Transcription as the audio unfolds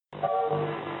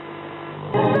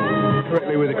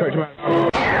correctly with the correct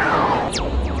amount.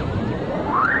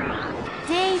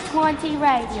 D20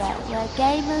 Radio, where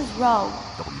gamers roll.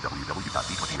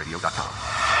 www.d20radio.com.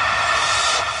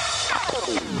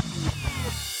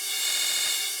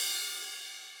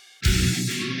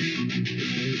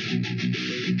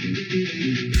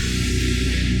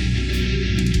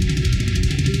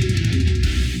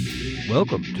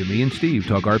 Welcome to Me and Steve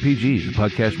Talk RPGs, a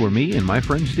podcast where me and my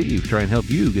friend Steve try and help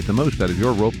you get the most out of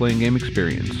your role-playing game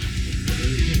experience.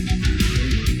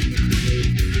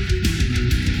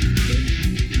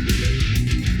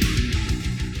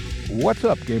 What's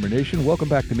up, Gamer Nation? Welcome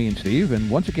back to Me and Steve, and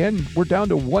once again, we're down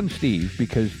to one Steve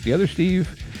because the other Steve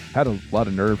had a lot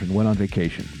of nerve and went on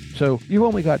vacation. So you've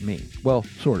only got me. Well,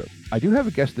 sort of. I do have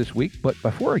a guest this week, but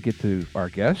before I get to our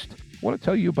guest, I want to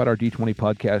tell you about our D20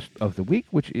 podcast of the week,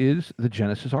 which is the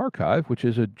Genesis Archive, which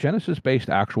is a Genesis-based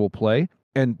actual play.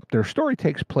 And their story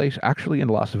takes place actually in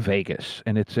Las Vegas.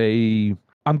 And it's I'm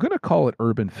going to call it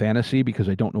urban fantasy because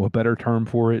I don't know a better term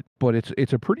for it. But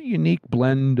it's a pretty unique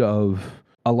blend of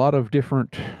a lot of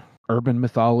different urban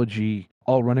mythology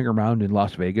all running around in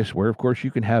Las Vegas, where, of course, you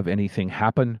can have anything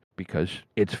happen because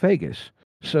it's Vegas.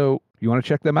 So you want to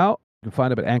check them out? You can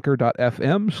find them at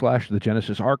anchor.fm/the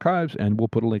Genesis Archives, and we'll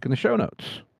put a link in the show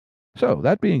notes. So,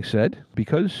 that being said,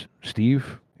 because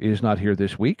Steve is not here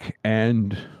this week,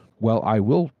 and, well, I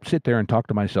will sit there and talk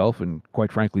to myself, and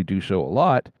quite frankly do so a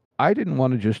lot, I didn't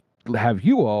want to just have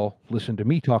you all listen to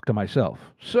me talk to myself.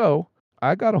 So,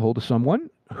 I got a hold of someone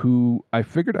who I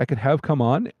figured I could have come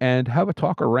on and have a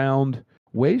talk around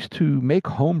ways to make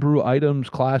homebrew items,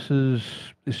 classes,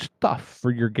 stuff for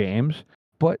your games,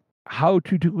 but how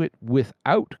to do it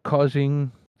without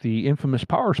causing the infamous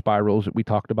power spirals that we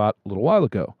talked about a little while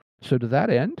ago. So to that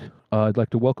end, I'd like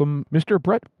to welcome Mr.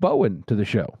 Brett Bowen to the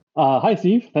show. Hi,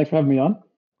 Steve. Thanks for having me on.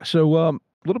 So a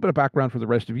little bit of background for the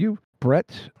rest of you.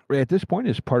 Brett, at this point,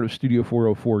 is part of Studio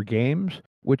 404 Games,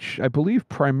 which I believe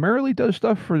primarily does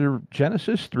stuff for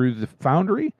Genesis through the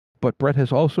Foundry, but Brett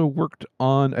has also worked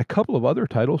on a couple of other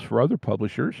titles for other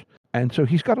publishers, and so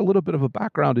he's got a little bit of a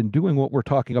background in doing what we're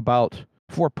talking about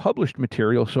for published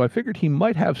material, so I figured he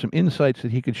might have some insights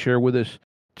that he could share with us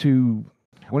to,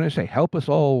 help us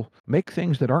all make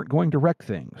things that aren't going to wreck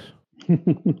things.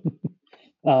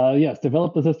 Yes,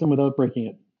 develop the system without breaking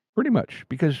it. Pretty much,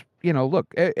 because,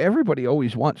 look, everybody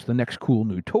always wants the next cool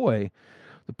new toy.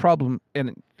 The problem,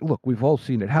 and look, we've all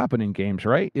seen it happen in games,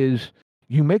 right, is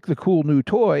you make the cool new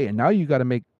toy, and now you got to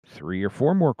make 3 or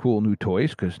 4 more cool new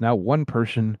toys, because now one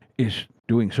person is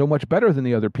doing so much better than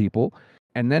the other people.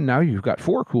 And then now you've got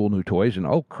 4 cool new toys, and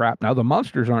oh crap, now the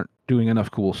monsters aren't doing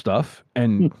enough cool stuff,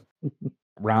 and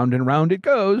round and round it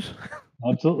goes.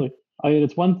 Absolutely. I mean,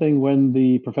 it's one thing when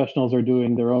the professionals are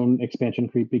doing their own expansion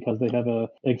creep because they have an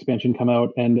expansion come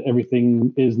out and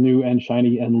everything is new and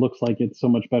shiny and looks like it's so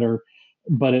much better,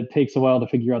 but it takes a while to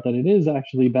figure out that it is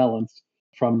actually balanced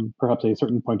from perhaps a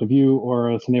certain point of view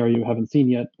or a scenario you haven't seen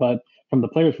yet. But from the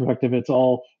player's perspective, it's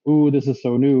all, ooh, this is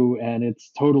so new, and it's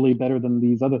totally better than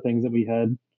these other things that we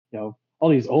had. All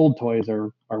these old toys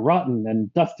are rotten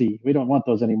and dusty. We don't want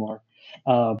those anymore.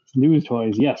 New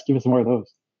toys, yes, give us more of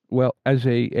those. Well, as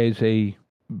a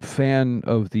fan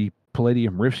of the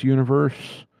Palladium Rifts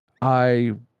universe,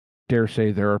 I dare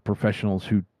say there are professionals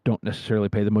who don't necessarily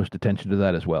pay the most attention to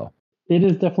that as well. It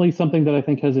is definitely something that I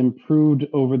think has improved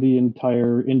over the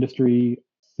entire industry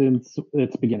since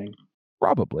its beginning.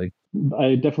 Probably.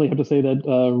 I definitely have to say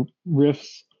that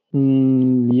Rifts,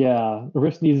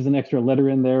 Rifts needs an extra letter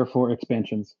in there for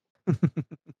expansions.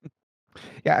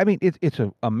 Yeah, I mean, it's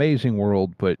an amazing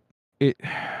world, but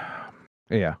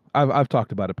I've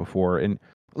talked about it before, and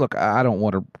look, I don't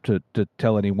want to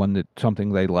tell anyone that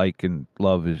something they like and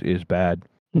love is bad.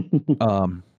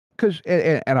 Because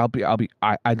I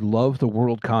love the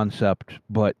world concept,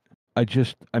 but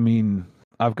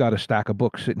I've got a stack of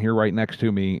books sitting here right next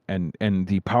to me, and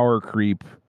the power creep,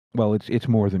 well, it's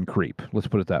more than creep. Let's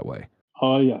put it that way.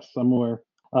 Oh, yes, I'm aware.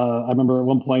 I remember at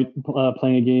one point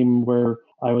playing a game where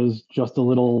I was just a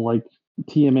little like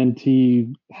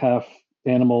TMNT half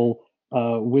animal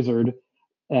wizard,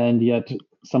 and yet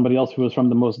somebody else who was from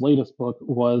the most latest book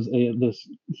was this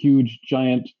huge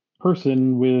giant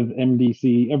person with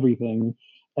MDC everything,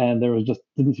 and there was just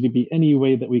didn't seem to be any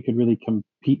way that we could really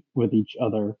compete with each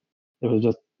other. It was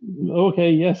just, okay,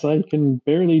 yes, I can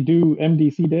barely do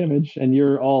MDC damage, and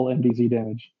you're all MDC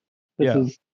damage. This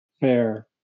is fair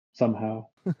somehow.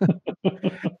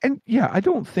 And yeah, I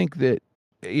don't think that,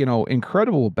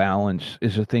 incredible balance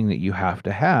is a thing that you have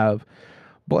to have,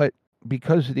 but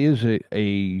because it is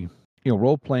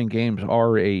role-playing games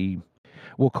are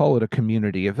we'll call it a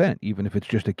community event, even if it's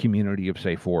just a community of,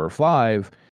 say, 4 or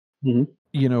 5,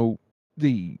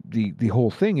 the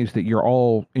whole thing is that you're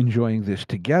all enjoying this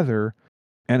together,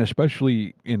 and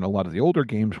especially in a lot of the older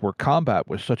games where combat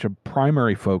was such a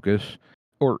primary focus,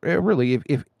 or really,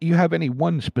 if you have any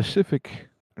one specific,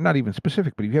 not even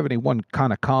specific, but if you have any one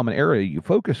kind of common area you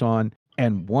focus on,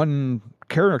 and one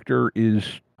character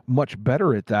is much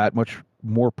better at that, much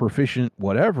more proficient,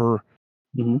 whatever,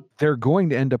 they're going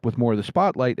to end up with more of the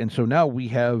spotlight. And so now we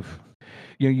have,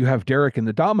 you have Derek and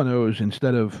the dominoes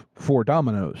instead of 4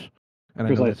 dominoes. And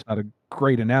I know that's not a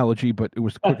great analogy, but it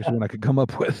was the quickest one I could come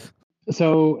up with.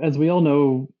 So, as we all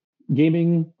know,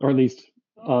 gaming, or at least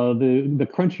the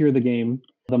crunchier the game,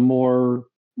 the more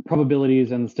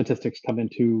probabilities and statistics come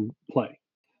into play.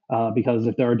 Because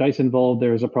if there are dice involved,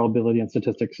 there's a probability and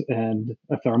statistics, and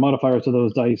if there are modifiers to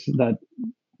those dice, that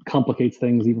complicates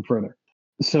things even further.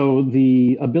 So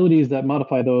the abilities that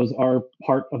modify those are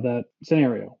part of that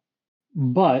scenario.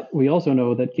 But we also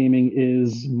know that gaming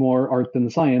is more art than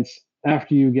science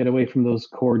after you get away from those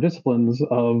core disciplines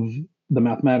of the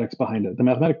mathematics behind it. The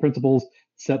mathematic principles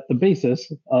set the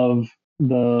basis of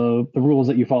the rules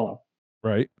that you follow.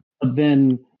 Right. But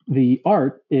then the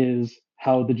art is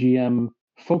how the GM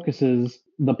focuses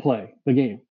the play, the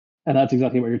game. And that's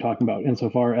exactly what you're talking about,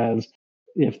 insofar as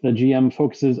if the GM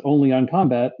focuses only on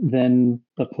combat, then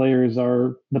the players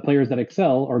that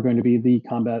excel are going to be the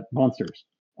combat monsters,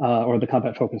 or the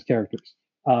combat focused characters.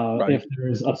 Right. If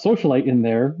there's a socialite in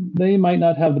there, they might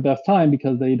not have the best time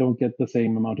because they don't get the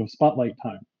same amount of spotlight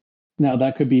time. Now,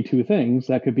 that could be two things.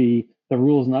 That could be the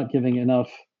rules not giving enough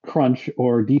crunch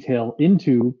or detail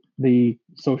into the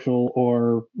social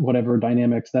or whatever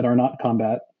dynamics that are not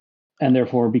combat. And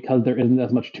therefore, because there isn't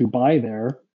as much to buy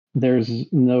there, there's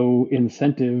no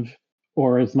incentive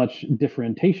or as much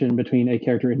differentiation between a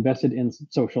character invested in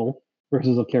social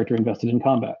versus a character invested in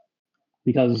combat.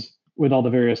 Because with all the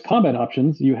various combat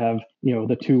options, you have,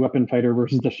 the 2-weapon fighter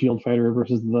versus the shield fighter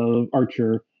versus the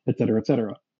archer, et cetera, et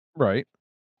cetera. Right.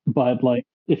 But like,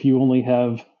 if you only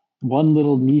have one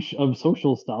little niche of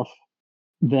social stuff,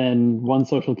 then one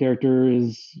social character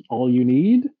is all you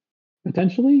need,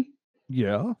 potentially.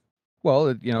 Yeah. Well,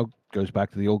 it goes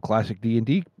back to the old classic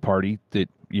D&D party that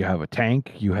you have a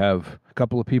tank, you have a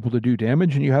couple of people to do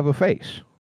damage, and you have a face.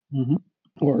 Mm-hmm.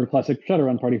 Or a classic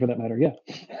Shadowrun party, for that matter. Yeah.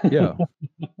 Yeah.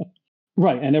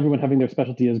 Right, and everyone having their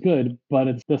specialty is good, but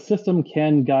the system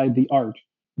can guide the art,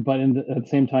 but at the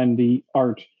same time, the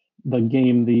art, the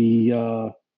game,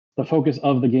 the focus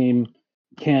of the game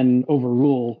can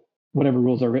overrule whatever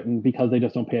rules are written because they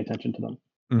just don't pay attention to them.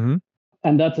 Mm-hmm.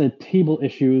 And that's a table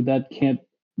issue that can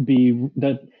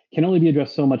only be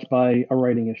addressed so much by a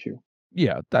writing issue.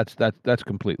 Yeah, that's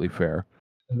completely fair.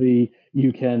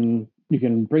 You can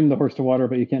bring the horse to water,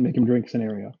 but you can't make him drink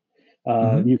scenario.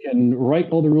 You can write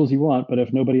all the rules you want, but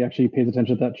if nobody actually pays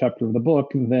attention to that chapter of the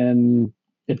book, then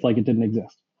it's like it didn't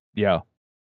exist. Yeah.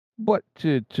 But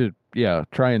to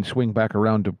try and swing back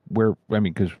around to where,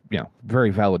 because,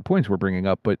 very valid points we're bringing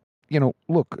up, but,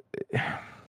 look,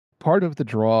 part of the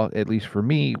draw, at least for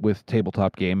me, with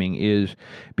tabletop gaming is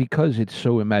because it's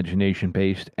so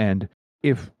imagination-based, and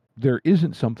if there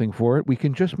isn't something for it, we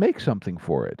can just make something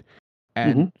for it.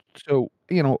 And so,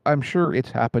 I'm sure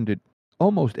it's happened at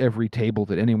almost every table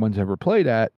that anyone's ever played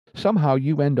at. Somehow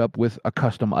you end up with a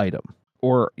custom item.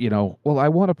 Or, well, I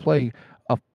want to play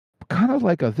a kind of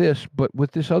like a this, but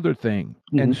with this other thing.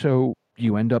 And so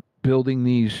you end up building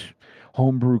these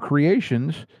homebrew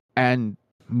creations, and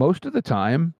most of the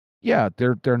time, yeah,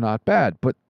 they're not bad.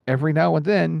 But every now and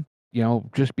then,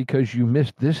 just because you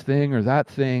missed this thing or that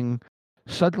thing,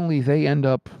 suddenly they end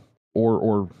up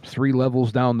or 3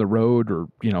 levels down the road, or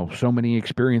so many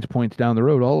experience points down the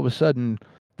road, all of a sudden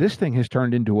this thing has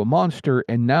turned into a monster,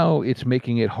 and now it's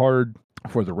making it hard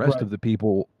for the rest of the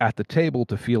people at the table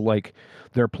to feel like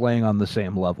they're playing on the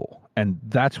same level. And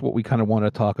that's what we kind of want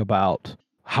to talk about,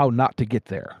 how not to get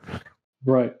there.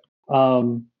 Right.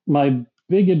 My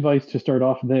big advice to start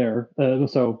off there,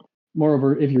 so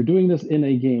moreover, if you're doing this in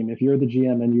a game, if you're the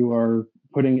GM and you are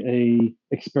putting a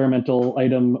experimental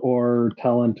item or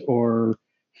talent or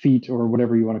feat or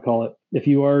whatever you want to call it, if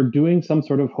you are doing some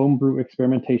sort of homebrew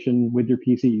experimentation with your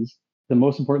PCs, the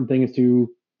most important thing is to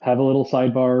have a little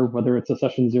sidebar, whether it's a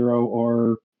session 0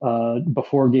 or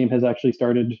before game has actually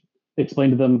started, explain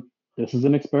to them, this is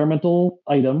an experimental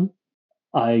item.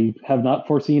 I have not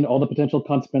foreseen all the potential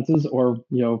consequences, or,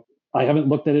 I haven't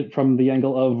looked at it from the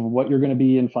angle of what you're going to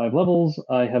be in 5 levels.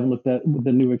 I haven't looked at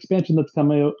the new expansion that's come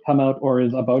out or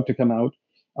is about to come out,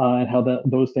 and how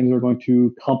those things are going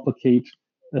to complicate,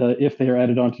 if they are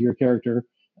added onto your character,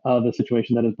 the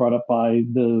situation that is brought up by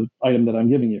the item that I'm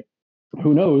giving you.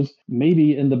 Who knows?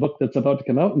 Maybe in the book that's about to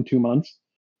come out in 2 months,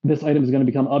 this item is going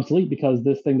to become obsolete because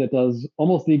this thing that does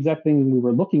almost the exact thing we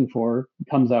were looking for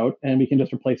comes out, and we can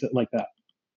just replace it like that.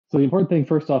 So the important thing,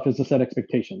 first off, is to set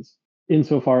expectations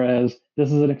insofar as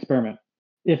this is an experiment.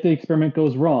 If the experiment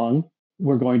goes wrong,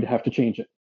 we're going to have to change it.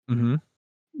 Mm-hmm.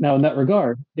 Now, in that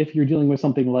regard, if you're dealing with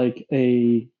something like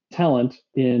a talent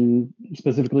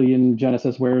specifically in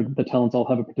Genesis, where the talents all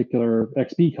have a particular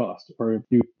XP cost, or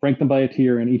you rank them by a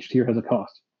tier and each tier has a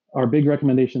cost, our big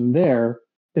recommendation there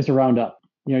is to round up.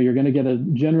 You're going to get a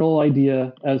general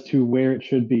idea as to where it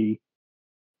should be.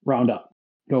 Round up,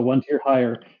 go one tier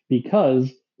higher,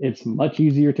 because it's much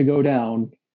easier to go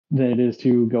down than it is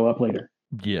to go up later.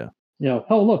 Yeah.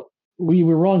 Oh, look, we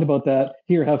were wrong about that.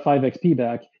 Here, have 5 XP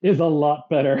back is a lot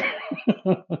better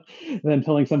than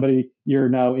telling somebody you're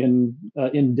now in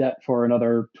debt for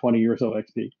another 20 or so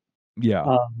XP.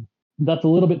 Yeah. That's a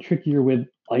little bit trickier with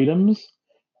items,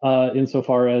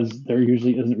 insofar as there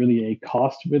usually isn't really a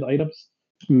cost with items.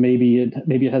 Maybe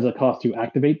it has a cost to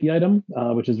activate the item,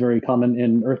 which is very common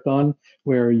in Earthdawn,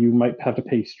 where you might have to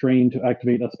pay strain to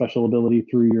activate a special ability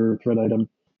through your threat item.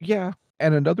 Yeah.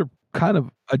 And another kind of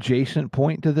adjacent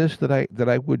point to this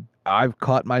I've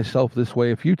caught myself this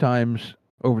way a few times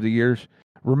over the years.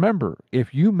 Remember,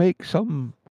 if you make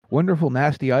some wonderful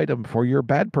nasty item for your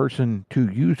bad person to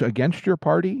use against your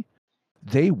party,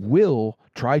 they will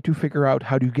try to figure out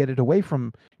how to get it away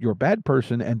from your bad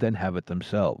person and then have it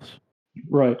themselves.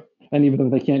 Right. And even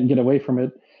if they can't get away from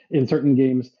it in certain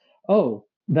games,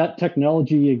 that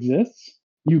technology exists,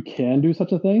 you can do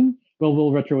such a thing. Well,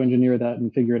 we'll retro-engineer that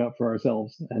and figure it out for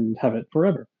ourselves and have it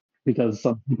forever, because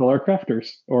some people are crafters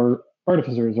or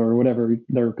artificers or whatever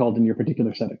they're called in your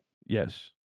particular setting. Yes.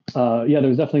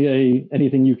 There's definitely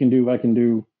anything you can do, I can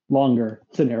do longer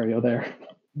scenario there.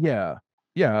 Yeah.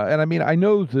 Yeah. And I mean, I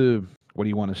know what do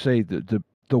you want to say? The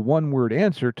one word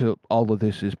answer to all of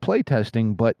this is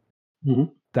playtesting, but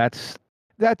that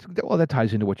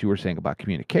ties into what you were saying about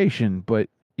communication. But,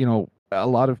 a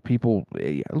lot of people,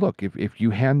 look, if you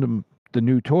hand them the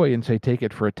new toy and say, take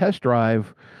it for a test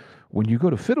drive, when you go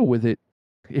to fiddle with it,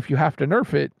 if you have to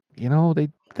nerf it,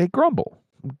 they grumble.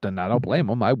 Then I don't blame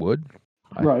them. I would.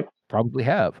 Right. Probably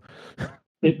have.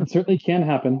 It certainly can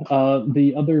happen.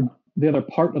 The other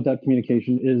part of that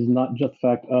communication is not just the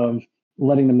fact of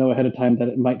letting them know ahead of time that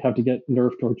it might have to get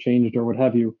nerfed or changed or what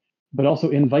have you, but also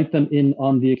invite them in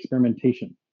on the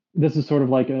experimentation. This is sort of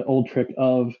like an old trick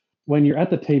of when you're at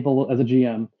the table as a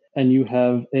GM and you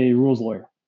have a rules lawyer,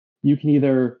 you can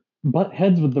either butt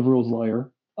heads with the rules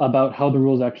lawyer about how the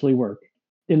rules actually work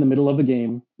in the middle of the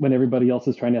game when everybody else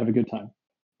is trying to have a good time,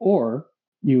 or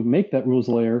you make that rules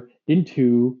lawyer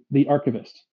into the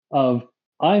archivist of,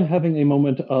 I'm having a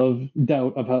moment of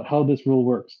doubt about how this rule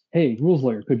works. Hey, rules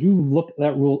lawyer, could you look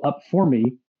that rule up for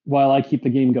me while I keep the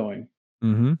game going?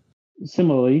 Mm-hmm.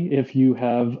 Similarly, if you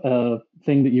have a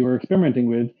thing that you are experimenting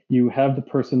with, you have the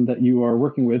person that you are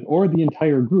working with or the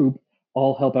entire group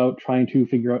all help out trying to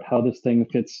figure out how this thing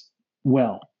fits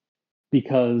well.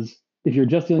 Because if you're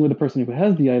just dealing with the person who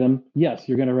has the item, yes,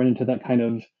 you're going to run into that kind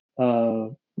of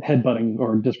headbutting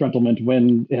or disgruntlement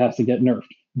when it has to get nerfed.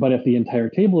 But if the entire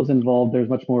table is involved, there's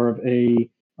much more of a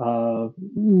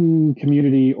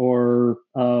community, or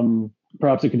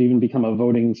perhaps it could even become a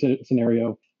voting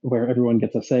scenario where everyone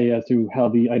gets a say as to how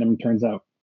the item turns out.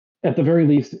 At the very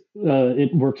least,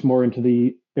 it works more into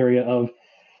the area of,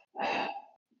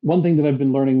 one thing that I've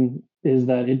been learning is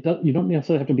that you don't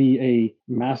necessarily have to be a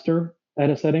master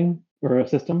at a setting or a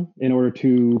system in order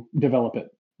to develop it,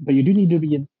 but you do need to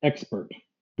be an expert.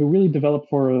 To really develop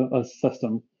for a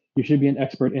system, you should be an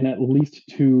expert in at least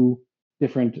 2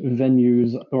 different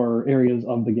venues or areas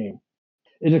of the game.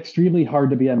 It's extremely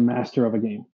hard to be a master of a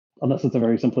game, unless it's a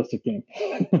very simplistic game.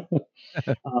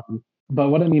 But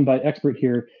what I mean by expert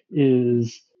here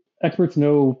is experts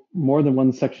know more than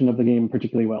one section of the game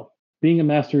particularly well. Being a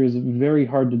master is very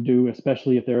hard to do,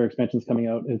 especially if there are expansions coming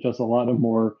out. It's just a lot of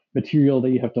more material that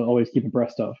you have to always keep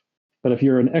abreast of. But if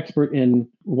you're an expert in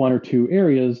 1 or 2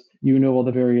 areas, you know all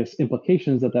the various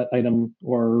implications that item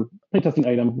or playtesting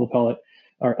item, we'll call it,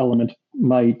 or element,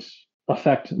 might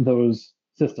affect those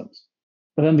systems.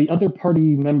 But then the other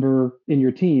party member in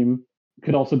your team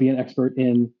could also be an expert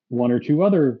in 1 or 2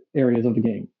 other areas of the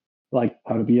game, like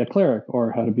how to be a cleric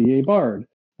or how to be a bard.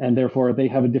 And therefore, they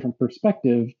have a different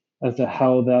perspective as to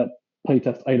how that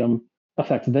playtest item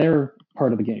affects their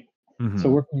part of the game. Mm-hmm. So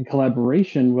working in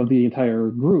collaboration with the entire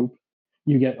group,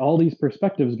 you get all these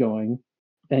perspectives going,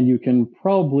 and you can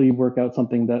probably work out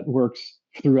something that works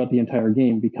throughout the entire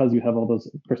game because you have all those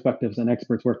perspectives and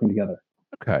experts working together.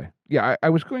 Okay. Yeah, I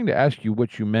was going to ask you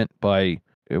what you meant by,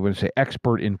 I would say,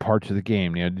 expert in parts of the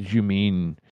game. Did you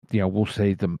mean, we'll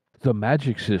say the the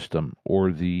magic system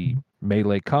or the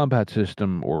melee combat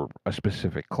system or a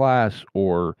specific class,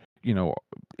 or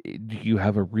do you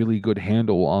have a really good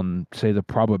handle on, say, the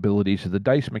probabilities of the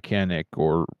dice mechanic?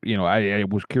 Or I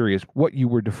was curious what you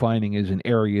were defining as an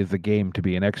area of the game to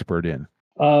be an expert in.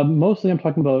 Mostly I'm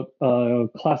talking about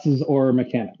classes or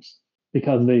mechanics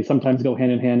because they sometimes go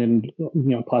hand in hand,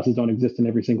 and classes don't exist in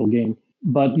every single game.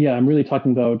 But yeah, I'm really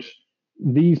talking about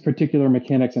these particular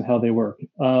mechanics and how they work.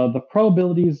 The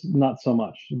probabilities, not so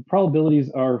much.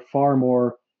 Probabilities are far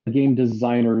more the game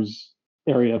designer's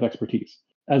area of expertise.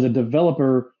 As a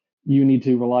developer, you need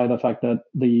to rely on the fact that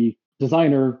the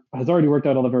designer has already worked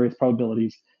out all the various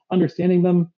probabilities. Understanding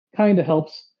them kind of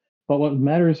helps, but what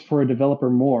matters for a developer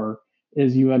more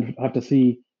is you have to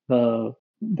see the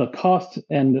cost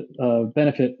and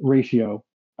benefit ratio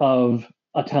of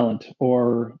a talent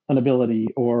or an ability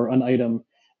or an item,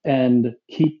 and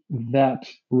keep that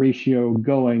ratio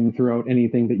going throughout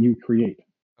anything that you create.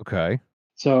 Okay.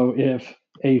 So if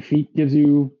a feat gives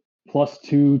you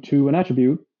 +2 to an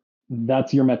attribute,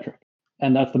 that's your metric.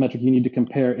 And that's the metric you need to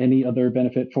compare any other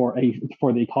benefit for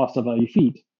the cost of a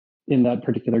feat in that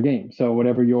particular game. So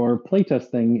whatever your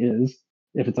playtest thing is,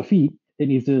 if it's a feat, it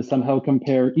needs to somehow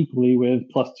compare equally with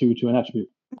 +2 to an attribute.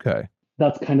 Okay.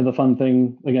 That's kind of the fun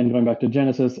thing. Again, going back to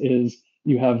Genesis, is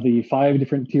you have the 5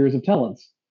 different tiers of talents.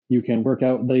 You can work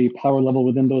out the power level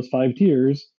within those 5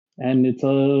 tiers, and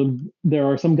there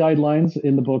are some guidelines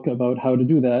in the book about how to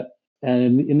do that.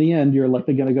 And in the end, you're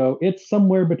likely going to go, it's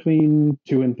somewhere between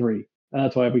 2 and 3. And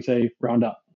that's why we say round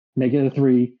up, make it a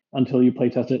 3 until you play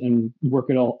test it and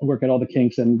work at all the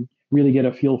kinks and really get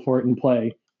a feel for it and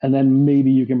play. And then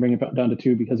maybe you can bring it down to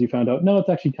 2 because you found out, no, it's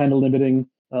actually kind of limiting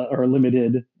or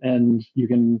limited, and you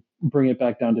can bring it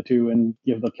back down to 2 and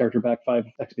give the character back 5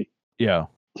 XP. Yeah.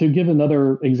 To give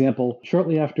another example,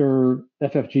 shortly after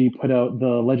FFG put out the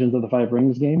Legends of the Five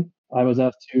Rings game, I was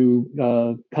asked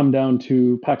to come down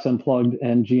to PAX Unplugged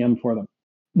and GM for them.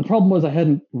 The problem was I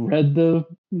hadn't read the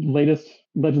latest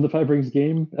Legends of the Five Rings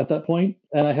game at that point,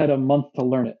 and I had a month to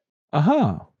learn it.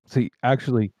 Uh-huh. See,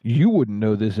 actually, you wouldn't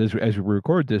know this as we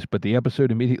record this, but the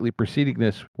episode immediately preceding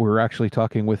this, we were actually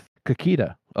talking with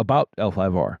Kakita about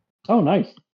L5R. Oh, nice.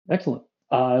 Excellent.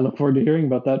 I look forward to hearing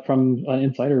about that from an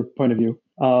insider point of view.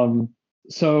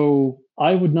 So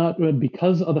I would not,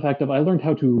 because of the fact that I learned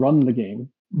how to run the game,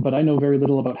 but I know very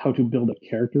little about how to build a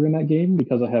character in that game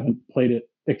because I haven't played it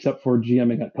except for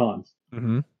GMing at cons.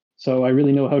 Mm-hmm. So I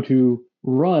really know how to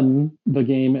run the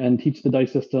game and teach the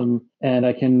dice system, and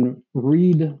I can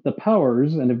read the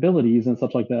powers and abilities and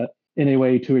stuff like that in a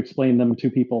way to explain them to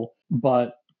people.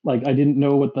 But like, I didn't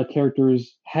know what the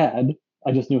characters had.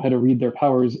 I just knew how to read their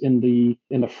powers in the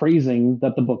phrasing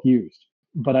that the book used.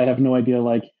 But I have no idea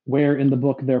like where in the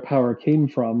book their power came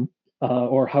from,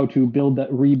 or how to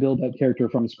rebuild that character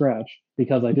from scratch,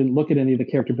 because I didn't look at any of the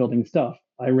character building stuff.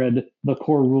 I read the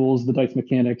core rules, the dice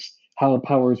mechanics, how the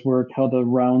powers work, how the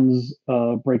rounds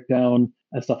break down,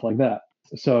 and stuff like that.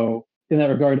 So in that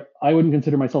regard, I wouldn't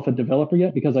consider myself a developer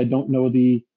yet because I don't know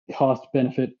the cost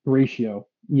benefit ratio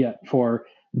yet for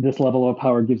this level of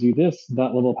power gives you this,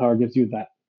 that level of power gives you that.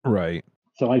 Right.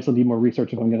 So I still need more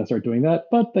research if I'm going to start doing that,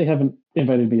 but they haven't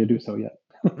invited me to do so yet.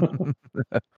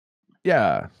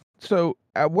 Yeah. So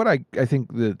what I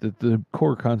think the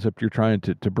core concept you're trying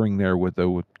to bring there with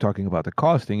talking about the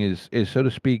costing is so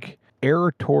to speak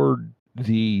error toward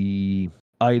the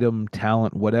item,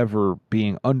 talent, whatever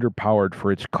being underpowered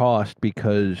for its cost,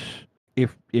 because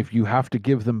if you have to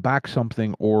give them back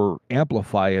something or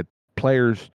amplify it,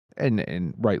 players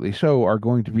and rightly so are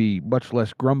going to be much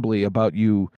less grumbly about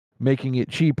you making it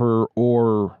cheaper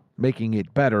or making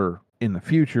it better in the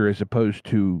future as opposed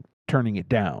to turning it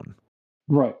down.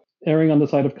 Right. Erring on the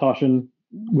side of caution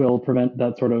will prevent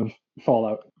that sort of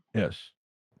fallout. Yes.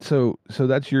 So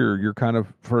that's your kind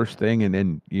of first thing, and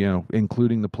then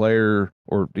including the player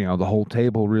or the whole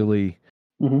table really.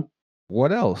 Mm-hmm.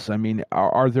 What else? I mean,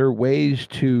 are there ways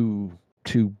to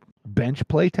bench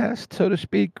play test, so to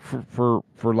speak, for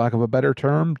lack of a better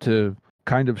term, to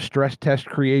kind of stress test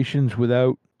creations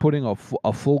without putting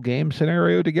a full game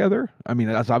scenario together? I mean,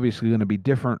 that's obviously going to be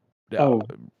different. Oh,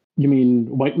 you mean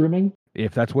white rooming?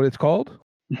 If that's what it's called?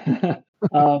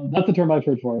 That's the term I've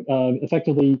heard for it.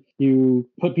 Effectively, you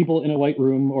put people in a white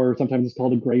room, or sometimes it's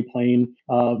called a gray plane.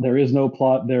 There is no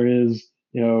plot. There is,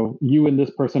 you and this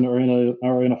person are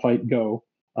in a fight. Go,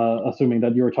 assuming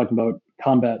that you were talking about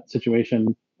combat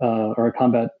situation or a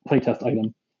combat playtest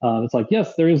item. It's like,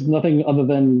 yes, there is nothing other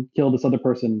than kill this other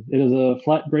person. It is a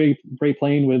flat gray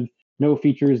plane with no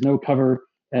features, no cover,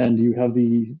 and you have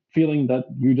the feeling that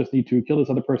you just need to kill this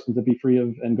other person to be free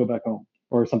of and go back home,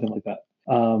 or something like that.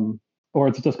 Or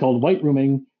it's just called white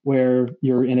rooming, where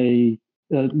you're in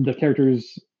the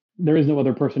characters. There is no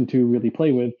other person to really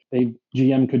play with. A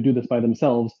GM could do this by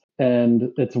themselves,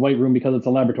 and it's a white room because it's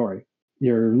a laboratory.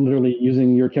 You're literally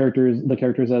using the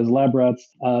characters as lab rats.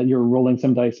 You're rolling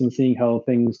some dice and seeing how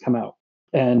things come out,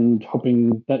 and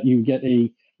hoping that you get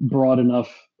a broad enough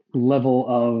level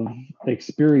of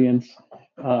experience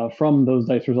from those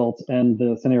dice results and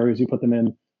the scenarios you put them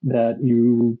in, that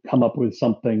you come up with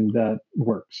something that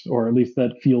works, or at least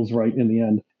that feels right in the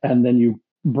end. And then you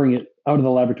bring it out of the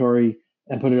laboratory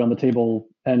and put it on the table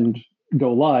and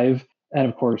go live. And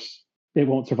of course, it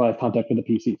won't survive contact with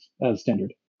the PCs as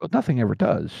standard. Well, nothing ever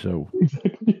does. So,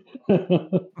 Exactly.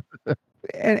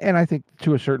 and I think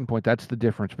to a certain point, that's the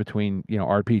difference between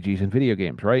RPGs and video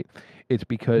games, right? It's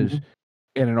because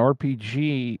in an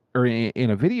RPG or in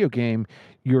a video game,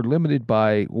 you're limited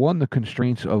by the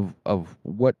constraints of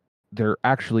what they're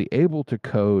actually able to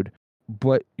code,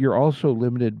 but you're also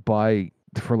limited by,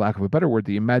 for lack of a better word,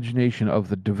 the imagination of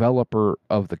the developer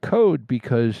of the code,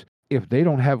 because if they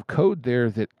don't have code there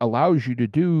that allows you to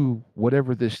do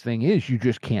whatever this thing is, you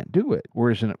just can't do it.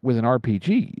 Whereas with an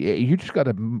RPG, you just got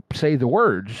to say the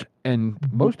words, and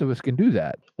most of us can do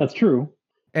that. That's true.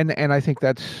 And I think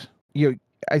that's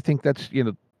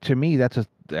to me, that's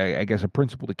I guess a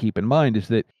principle to keep in mind, is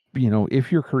that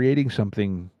if you're creating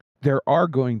something, there are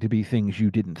going to be things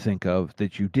you didn't think of,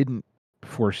 that you didn't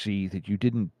foresee, that you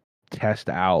didn't test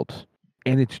out,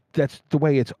 and that's the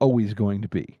way it's always going to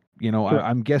be. Sure.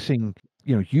 I'm guessing,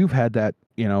 you've had that,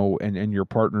 and your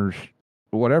partners,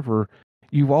 whatever,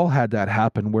 you've all had that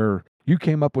happen where you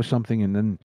came up with something and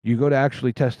then you go to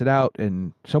actually test it out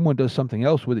and someone does something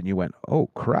else with it and you went, oh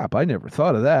crap, I never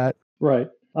thought of that. Right.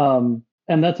 And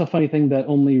that's a funny thing that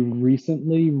only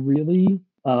recently, really,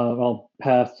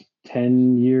 past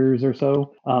 10 years or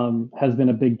so, has been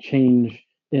a big change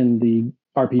in the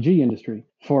RPG industry.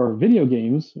 For video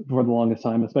games, for the longest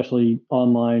time, especially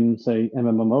online, say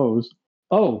MMOs,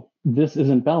 this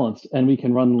isn't balanced, and we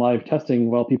can run live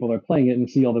testing while people are playing it and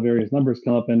see all the various numbers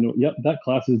come up, and yep, that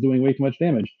class is doing way too much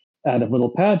damage. Add a little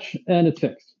patch, and it's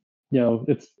fixed.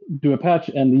 It's do a patch,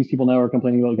 and these people now are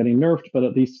complaining about getting nerfed, but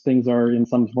at least things are in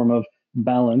some form of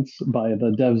balance by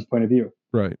the devs' point of view.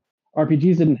 Right.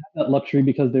 RPGs didn't have that luxury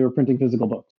because they were printing physical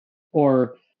books.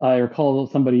 Or I recall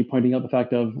somebody pointing out the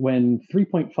fact of when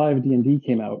 3.5 D&D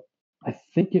came out, I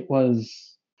think it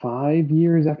was 5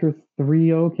 years after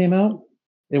 3.0 came out.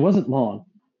 It wasn't long.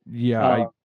 Yeah.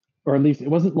 Or at least it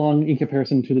wasn't long in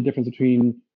comparison to the difference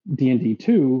between D&D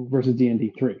 2 versus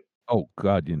D&D 3. Oh,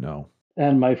 God,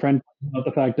 And my friend pointed out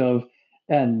the fact of,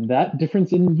 and that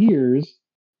difference in years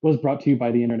was brought to you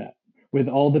by the internet, with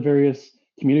all the various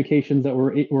communications that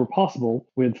were possible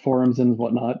with forums and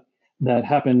whatnot that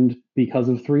happened because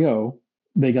of 3.0.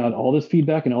 They got all this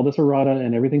feedback and all this errata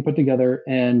and everything put together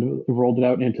and rolled it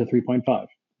out into 3.5.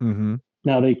 Mm-hmm.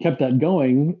 Now, they kept that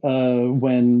going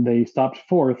when they stopped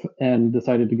 4th and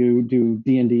decided to go do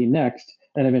D&D next,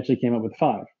 and eventually came up with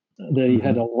 5. They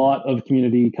had a lot of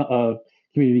community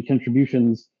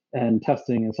contributions and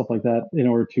testing and stuff like that in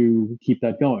order to keep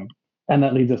that going. And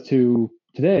that leads us to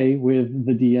today with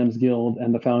the DMs Guild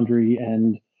and the Foundry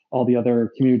and all the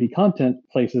other community content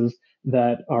places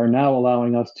that are now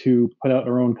allowing us to put out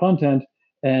our own content.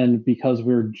 And because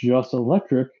we're just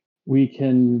electric, we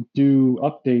can do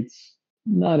updates,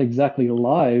 not exactly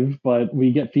live, but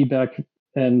we get feedback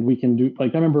and we can do,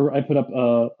 like, I remember I put up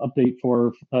an update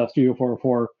for Studio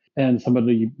 404 and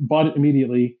somebody bought it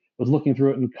immediately, was looking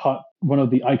through it and caught one of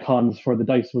the icons for the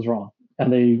dice was wrong.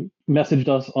 And they messaged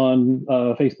us on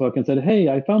Facebook and said, hey,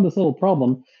 I found this little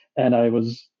problem. And I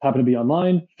happened to be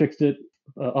online, fixed it,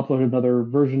 uploaded another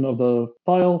version of the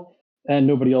file, and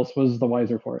nobody else was the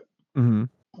wiser for it.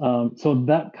 Mm-hmm. So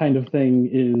that kind of thing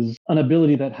is an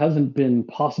ability that hasn't been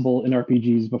possible in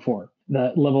RPGs before.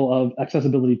 That level of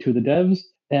accessibility to the devs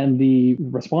and the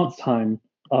response time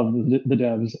of the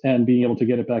devs and being able to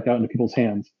get it back out into people's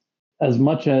hands. As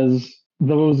much as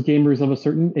those gamers of a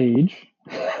certain age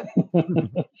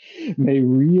may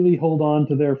really hold on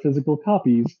to their physical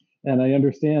copies, and I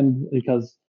understand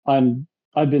because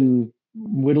I've been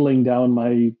whittling down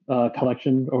my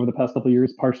collection over the past couple of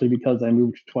years, partially because I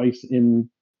moved twice in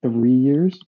 3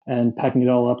 years, and packing it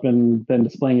all up and then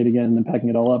displaying it again and packing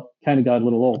it all up kind of got a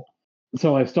little old.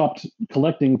 So I stopped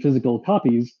collecting physical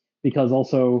copies because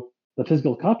also the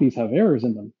physical copies have errors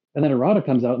in them. And then errata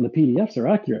comes out and the PDFs are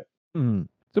accurate.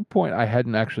 It's a point I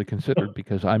hadn't actually considered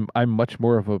because I'm much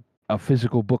more of a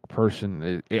physical book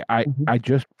person. I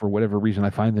just, for whatever reason, I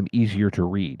find them easier to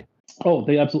read. Oh,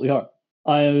 they absolutely are.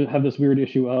 I have this weird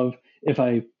issue of if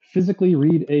I physically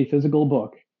read a physical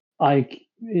book,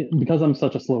 because I'm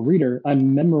such a slow reader,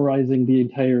 I'm memorizing the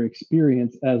entire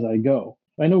experience as I go.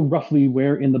 I know roughly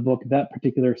where in the book that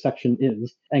particular section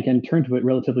is and can turn to it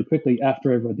relatively quickly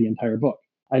after I've read the entire book.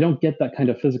 I don't get that kind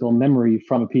of physical memory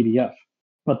from a PDF,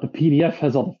 but the PDF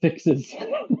has all the fixes.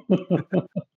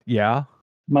 Yeah.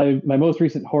 My most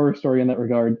recent horror story in that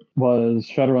regard was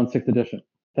Shadowrun 6th edition.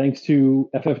 Thanks to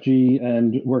FFG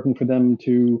and working for them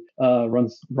to run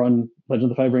Legend of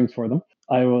the Five Rings for them,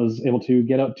 I was able to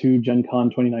get out to Gen Con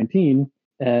 2019.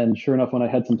 And sure enough, when I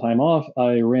had some time off,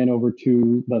 I ran over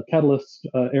to the Catalyst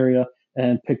area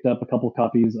and picked up a couple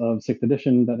copies of 6th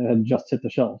edition that had just hit the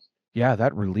shelves. Yeah,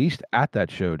 that released at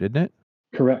that show, didn't it?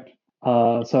 Correct.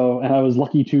 And I was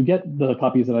lucky to get the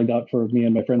copies that I got for me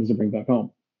and my friends to bring back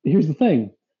home. Here's the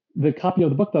thing. The copy of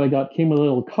the book that I got came with a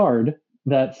little card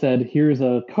that said, here's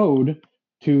a code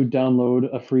to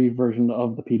download a free version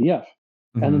of the PDF.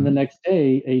 Mm-hmm. And then the next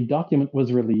day, a document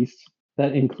was released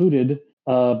that included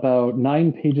about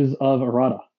 9 pages of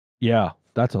errata. Yeah,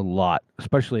 that's a lot,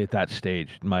 especially at that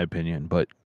stage, in my opinion. But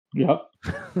yep.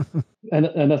 and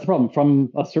that's the problem.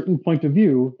 From a certain point of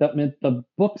view, that meant the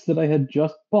books that I had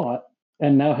just bought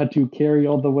and now had to carry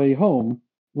all the way home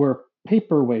were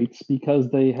paperweights because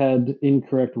they had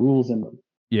incorrect rules in them.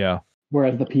 Yeah.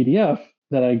 Whereas the PDF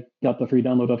that I got the free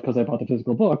download of because I bought the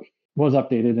physical book was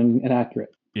updated and accurate.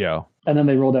 Yeah. And then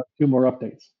they rolled out 2 more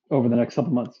updates over the next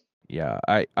couple months. Yeah.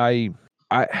 I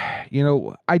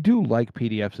do like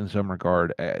PDFs in some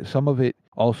regard. Some of it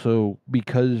also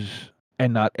because,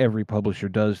 and not every publisher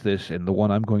does this, and the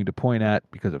one I'm going to point at,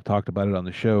 because I've talked about it on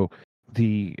the show,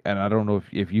 and I don't know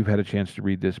if you've had a chance to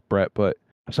read this, Brett, but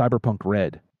Cyberpunk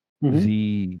Red,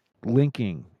 the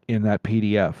linking in that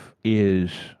PDF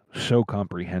is so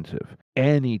comprehensive.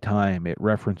 Anytime it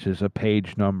references a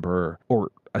page number or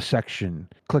a section,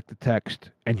 click the text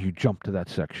and you jump to that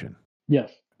section.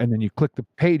 Yes. And then you click the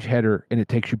page header and it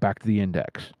takes you back to the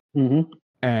index.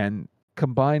 And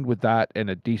combined with that and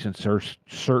a decent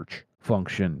search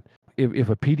function, if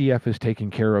a PDF is taken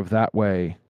care of that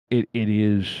way, it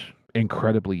is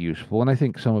incredibly useful. And I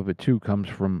think some of it too comes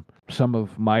from some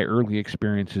of my early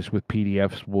experiences with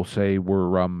PDFs, we'll say, were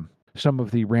some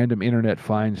of the random internet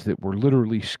finds that were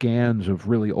literally scans of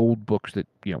really old books that,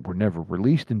 were never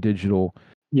released in digital.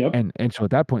 Yep. And so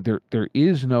at that point there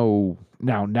is no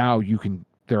now you can,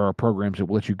 there are programs that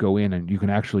will let you go in and you can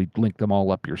actually link them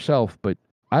all up yourself, but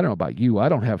I don't know about you, I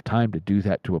don't have time to do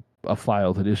that to a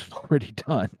file that is already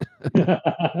done.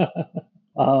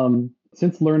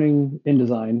 Since learning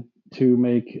InDesign to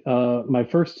make my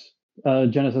first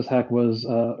Genesis hack was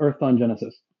Earthdawn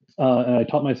Genesis. And I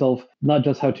taught myself not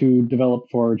just how to develop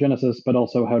for Genesis, but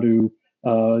also how to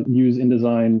use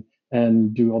InDesign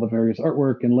and do all the various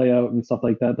artwork and layout and stuff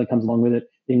like that comes along with it,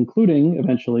 including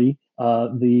eventually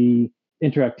the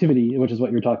interactivity, which is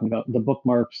what you're talking about, the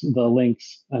bookmarks, the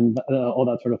links, and all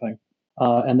that sort of thing.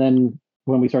 And then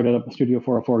when we started up Studio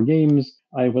 404 Games,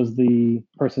 I was the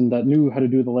person that knew how to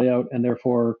do the layout and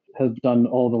therefore have done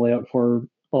all the layout for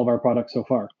all of our products so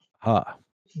far.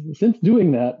 Since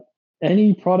doing that,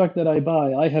 any product that I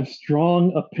buy, I have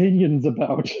strong opinions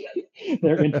about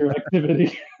their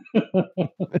interactivity.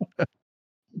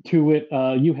 To wit,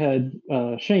 you had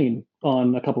Shane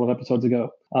on a couple of episodes ago,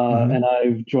 and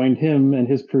I've joined him and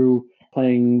his crew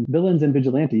playing Villains and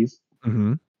Vigilantes.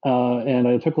 And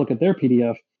I took a look at their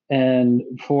PDF, and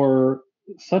for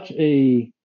such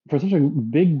a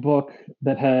big book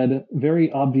that had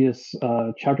very obvious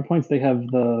chapter points, they have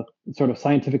the sort of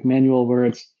scientific manual where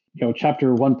it's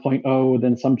chapter 1.0,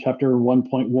 then some chapter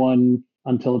 1.1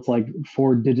 until it's like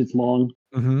 4 digits long.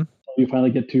 So you finally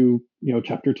get to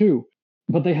chapter 2.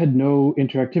 But they had no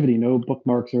interactivity, no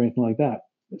bookmarks or anything like that.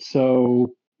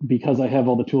 So because I have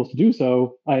all the tools to do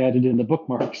so, I added in the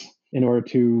bookmarks in order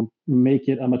to make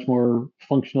it a much more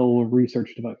functional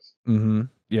research device.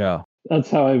 Yeah. That's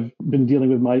how I've been dealing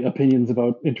with my opinions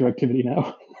about interactivity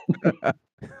now.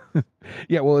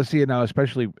 Yeah, well, see, now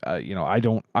especially,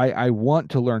 I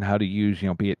want to learn how to use,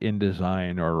 be it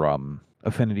InDesign or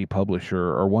Affinity Publisher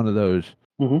or one of those.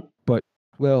 But,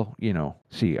 well,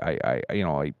 see, I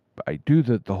do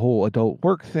the whole adult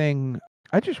work thing.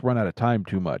 I just run out of time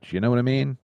too much. You know what I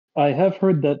mean? I have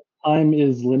heard that time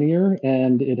is linear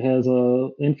and it has a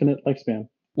infinite lifespan.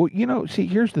 Well, see,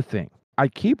 here's the thing. I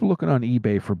keep looking on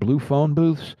eBay for blue phone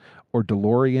booths or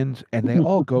DeLoreans, and they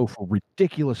all go for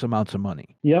ridiculous amounts of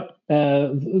money. Yep.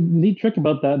 Neat trick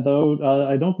about that, though.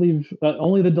 I don't believe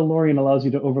only the DeLorean allows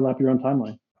you to overlap your own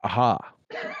timeline. Aha.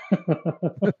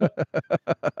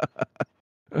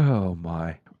 Oh,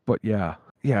 my. But yeah.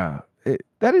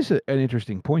 That is an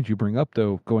interesting point you bring up,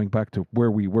 though, going back to where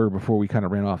we were before we kind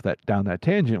of ran off down that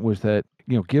tangent, was that,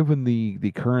 given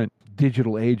the current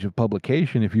digital age of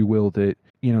publication, if you will, that,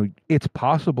 it's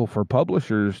possible for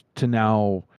publishers to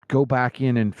now go back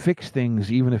in and fix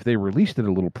things even if they released it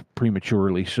a little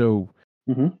prematurely. So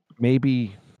hmm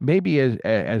maybe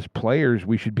as players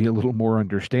we should be a little more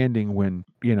understanding when,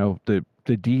 the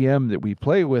DM that we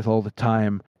play with all the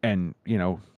time, and,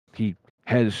 he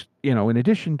has, in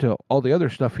addition to all the other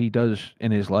stuff he does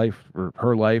in his life or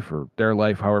her life or their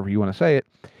life, however you want to say it,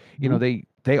 hmm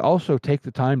they also take the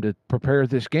time to prepare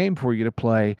this game for you to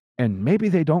play, and maybe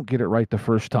they don't get it right the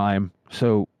first time.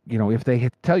 So, if they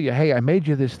tell you, hey, I made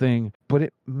you this thing, but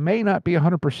it may not be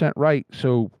 100% right,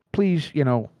 so please,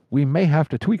 we may have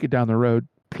to tweak it down the road.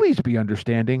 Please be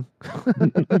understanding.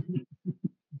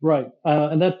 Right,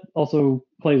 and that also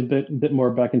plays a bit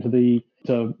more back into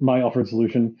to my offered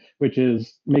solution, which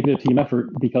is make it a team effort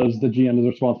because the GM is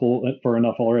responsible for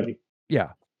enough already.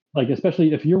 Yeah. Like,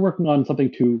 especially if you're working on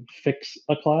something to fix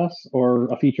a class or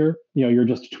a feature, you're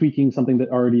just tweaking something that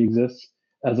already exists,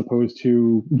 as opposed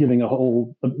to making up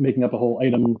a whole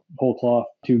item, whole cloth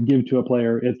to give to a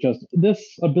player. It's just, this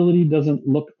ability doesn't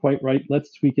look quite right.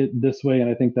 Let's tweak it this way, and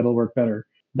I think that'll work better.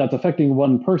 That's affecting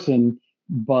one person,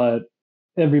 but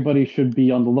everybody should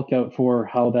be on the lookout for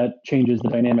how that changes the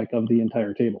dynamic of the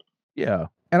entire table. Yeah.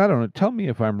 And I don't know, tell me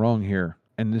if I'm wrong here.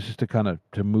 And this is to kind of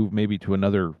to move maybe to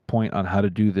another point on how to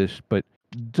do this, but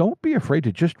don't be afraid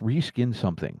to just reskin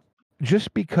something.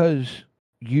 Just because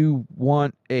you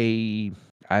want a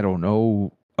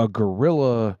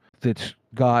gorilla that's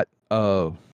got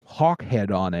a hawk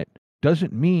head on it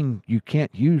doesn't mean you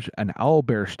can't use an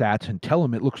owlbear stats and tell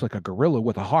them it looks like a gorilla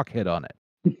with a hawk head on it.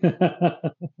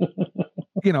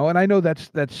 And I know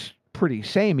that's pretty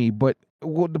samey, but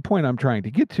the point I'm trying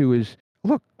to get to is,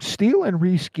 look, steal and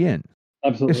reskin.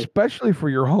 Absolutely. Especially for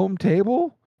your home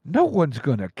table, no one's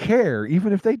going to care,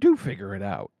 even if they do figure it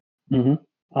out. Mm-hmm.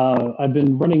 I've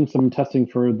been running some testing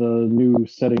for the new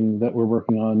setting that we're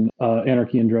working on,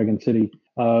 Anarchy in Dragon City,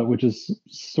 which is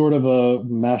sort of a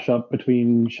mashup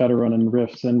between Shadowrun and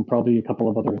Rifts and probably a couple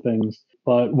of other things.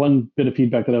 But one bit of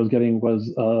feedback that I was getting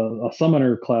was a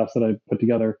summoner class that I put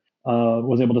together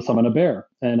was able to summon a bear,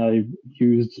 and I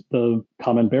used the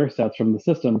common bear stats from the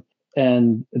system,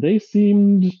 and they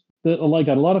seemed that I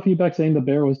got a lot of feedback saying the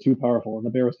bear was too powerful and the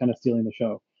bear was kind of stealing the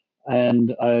show.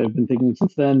 And I've been thinking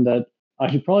since then that I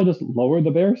should probably just lower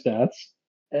the bear stats,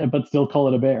 but still call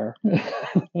it a bear.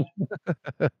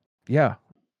 Yeah.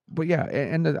 But yeah,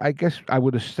 and I guess I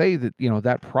would say that,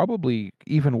 that probably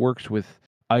even works with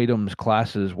items,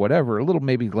 classes, whatever, a little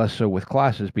maybe less so with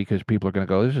classes because people are going to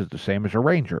go, this is the same as a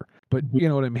ranger. But you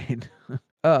know what I mean?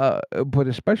 But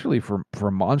especially for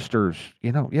monsters,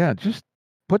 just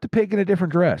put the pig in a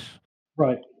different dress.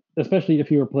 Right. Especially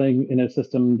if you are playing in a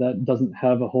system that doesn't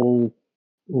have a whole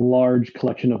large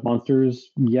collection of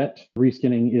monsters yet,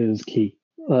 reskinning is key.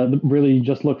 Really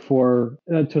just look for,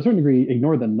 to a certain degree,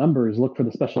 ignore the numbers, look for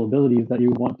the special abilities that you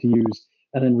want to use,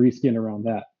 and then reskin around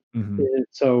that. Mm-hmm.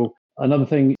 So another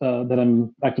thing that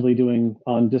I'm actively doing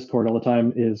on Discord all the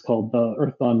time is called the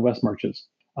Earthdawn West Marches,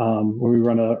 where we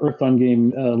run a Earthdawn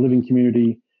game, living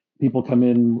community. People come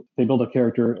in, they build a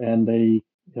character, and they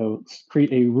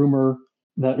create a rumor.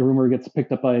 That rumor gets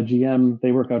picked up by a GM.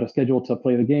 They work out a schedule to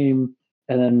play the game,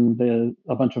 and then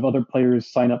a bunch of other players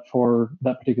sign up for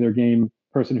that particular game.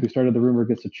 Person who started the rumor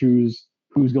gets to choose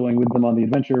who's going with them on the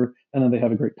adventure, and then they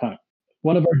have a great time.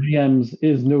 One of our GMs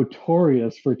is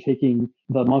notorious for taking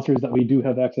the monsters that we do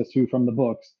have access to from the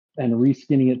books and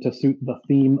reskinning it to suit the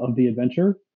theme of the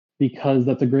adventure, because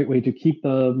that's a great way to keep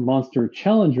the monster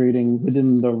challenge rating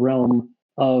within the realm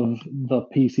of the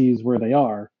PCs where they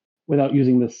are, without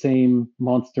using the same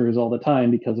monsters all the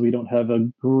time, because we don't have a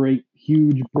great,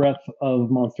 huge breadth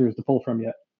of monsters to pull from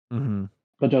yet. Mm-hmm.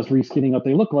 But just reskinning what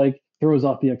they look like throws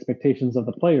off the expectations of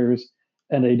the players,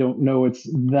 and they don't know it's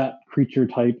that creature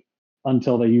type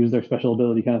until they use their special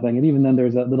ability kind of thing. And even then,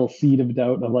 there's that little seed of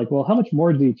doubt of like, well, how much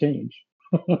more did he change?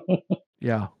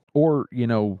 Yeah. Or,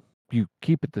 you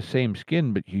keep it the same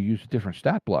skin, but you use a different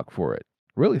stat block for it.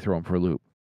 Really throw them for a loop.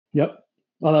 Yep.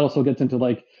 Well, that also gets into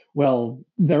like, well,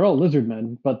 they're all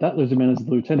lizardmen, but that lizardman is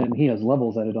the lieutenant and he has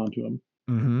levels added onto him.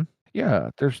 Mm-hmm. Yeah,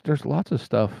 there's lots of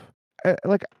stuff.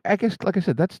 I guess, like I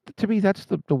said, that's to me, that's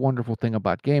the wonderful thing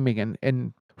about gaming.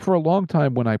 And for a long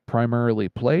time when I primarily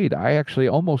played, I actually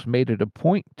almost made it a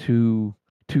point to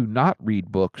not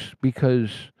read books,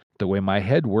 because the way my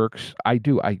head works, I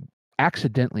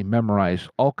accidentally memorize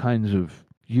all kinds of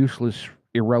useless,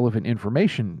 irrelevant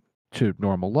information to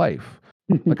normal life.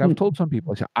 Like I've told some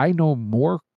people, I said, I know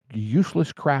more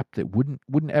useless crap that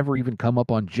wouldn't ever even come up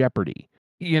on Jeopardy,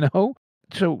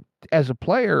 So as a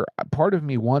player, part of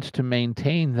me wants to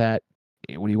maintain that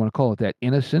what do you want to call it? That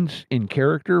innocence in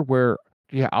character where,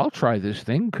 yeah, I'll try this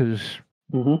thing because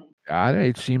Mm-hmm.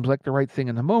 it seems like the right thing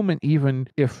in the moment, even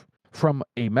if from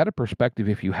a meta perspective,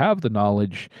 if you have the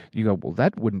knowledge, you go, well,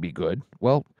 that wouldn't be good.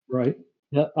 Well, Right.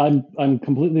 Yeah, I'm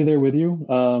completely there with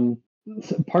you.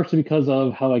 Partially because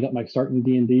of how I got my start in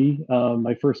D&D.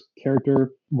 My first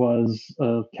character was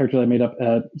a character that I made up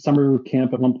at summer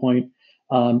camp at one point,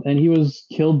 and he was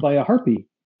killed by a harpy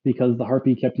because the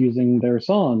harpy kept using their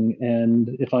song. And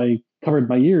if I covered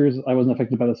my ears, I wasn't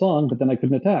affected by the song, but then I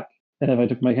couldn't attack. And if I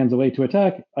took my hands away to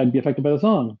attack, I'd be affected by the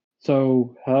song.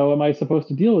 So how am I supposed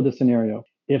to deal with this scenario?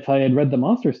 If I had read the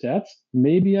monster stats,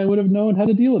 maybe I would have known how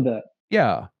to deal with that.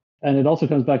 yeah. And it also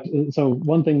comes back to, so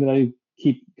one thing that I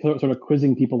keep sort of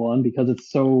quizzing people on because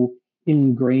it's so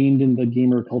ingrained in the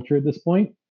gamer culture at this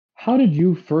point. How did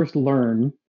you first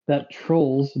learn that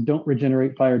trolls don't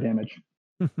regenerate fire damage?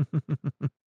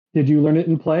 Did you learn it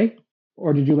in play?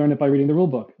 Or did you learn it by reading the rule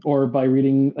book or by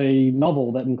reading a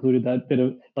novel that included that bit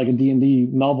of, like a D&D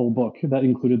novel book that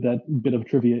included that bit of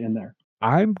trivia in there?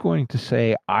 I'm going to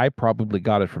say I probably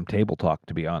got it from Table Talk,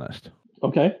 to be honest.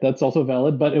 Okay, that's also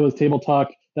valid, but it was table talk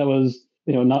that was,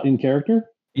 not in character.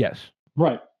 Yes.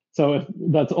 Right. So if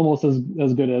that's almost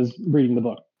as good as reading the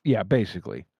book. Yeah,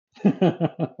 basically.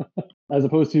 As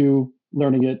opposed to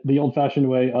learning it the old-fashioned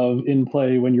way of in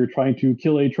play when you're trying to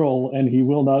kill a troll and he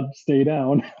will not stay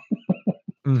down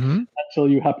Mm-hmm. until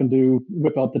you happen to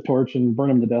whip out the torch and burn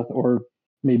him to death, or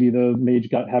maybe the mage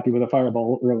got happy with a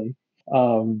fireball early.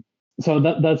 So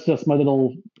that's just my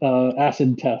little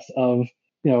acid test of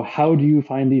how do you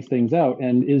find these things out,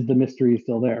 and is the mystery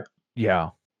still there? Yeah.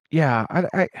 Yeah.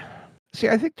 I see.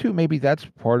 I think too, maybe that's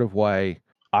part of why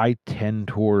I tend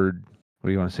toward, what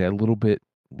do you want to say, a little bit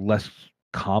less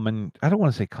common. I don't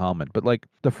want to say common, but like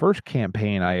the first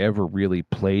campaign I ever really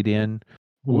played in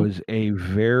was a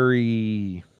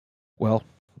very, well,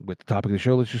 with the topic of the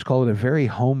show, let's just call it a very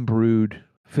homebrewed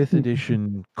 5th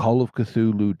edition Call of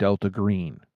Cthulhu Delta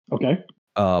Green. Okay.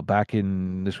 Back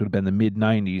in, this would have been the mid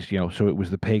 90s, so it was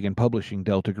the Pagan Publishing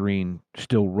Delta Green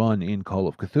still run in Call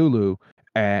of Cthulhu.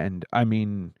 And I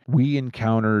mean, we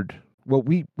encountered, well,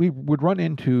 we would run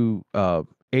into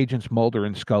Agents Mulder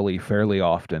and Scully fairly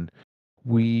often.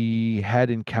 We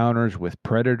had encounters with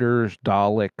predators,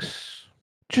 Daleks,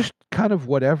 just kind of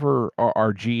whatever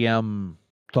our GM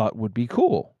thought would be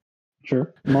cool.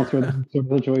 Sure. Monster sort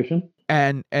of situation.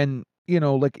 And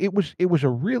like it was a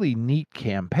really neat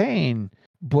campaign,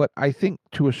 but I think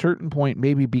to a certain point,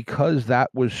 maybe because that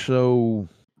was so,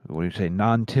 what do you say,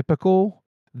 non-typical,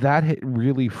 that had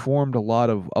really formed a lot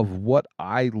of what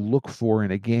I look for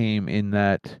in a game, in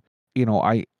that,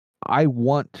 I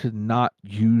want to not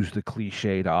use the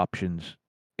cliched options,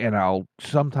 and I'll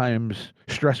sometimes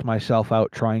stress myself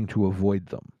out trying to avoid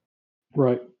them.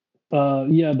 Right.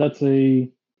 Yeah,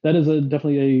 that is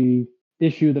definitely a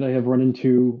issue that I have run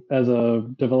into as a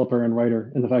developer and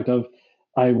writer, in the fact of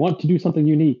I want to do something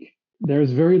unique.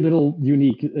 There's very little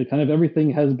unique. Kind of everything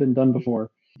has been done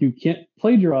before. You can't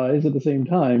plagiarize at the same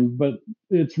time, but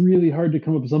it's really hard to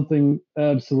come up with something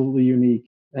absolutely unique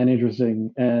and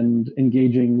interesting and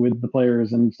engaging with the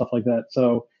players and stuff like that.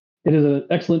 So it is an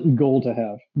excellent goal to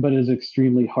have, but it is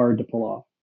extremely hard to pull off.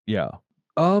 Yeah.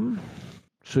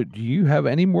 So do you have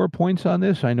any more points on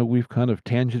this? I know we've kind of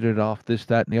tangented off this,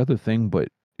 that, and the other thing, but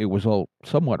it was all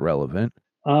somewhat relevant.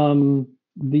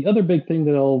 The other big thing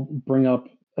that I'll bring up,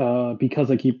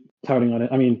 because I keep touting on it,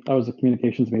 I mean, I was a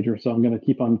communications major, so I'm going to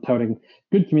keep on touting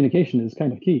good communication is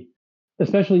kind of key,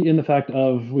 especially in the fact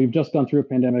of we've just gone through a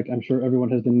pandemic. I'm sure everyone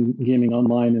has been gaming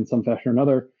online in some fashion or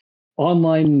another.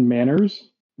 Online manners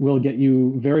will get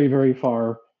you very, very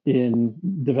far in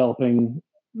developing,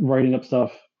 writing up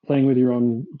stuff, playing with your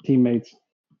own teammates.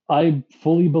 I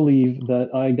fully believe that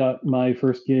I got my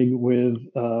first gig with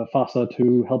FASA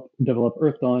to help develop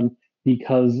Earth Dawn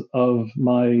because of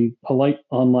my polite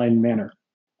online manner.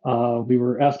 We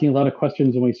were asking a lot of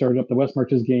questions when we started up the West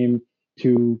Marches game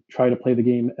to try to play the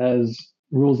game as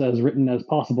rules as written as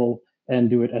possible and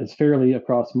do it as fairly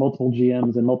across multiple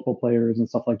GMs and multiple players and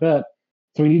stuff like that.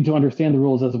 So we need to understand the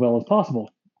rules as well as possible.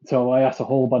 So I asked a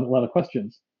lot of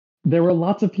questions. There were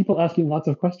lots of people asking lots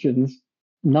of questions.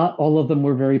 Not all of them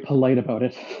were very polite about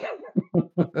it.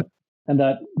 And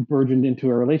that burgeoned into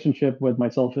a relationship with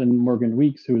myself and Morgan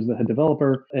Weeks, who is the head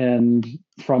developer. And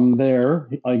from there,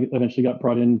 I eventually got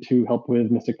brought in to help with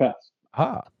Mystic Pass.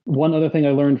 One other thing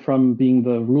I learned from being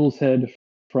the rules head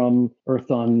from Earth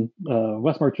Dawn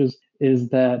West Marches is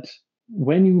that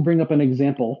when you bring up an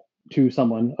example to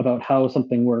someone about how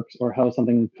something works or how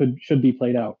something should be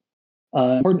played out,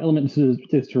 important element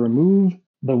is to remove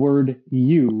the word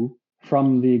you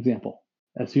from the example.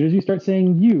 As soon as you start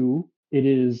saying you, it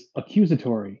is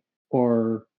accusatory,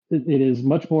 or it is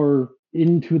much more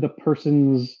into the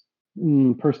person's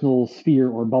personal sphere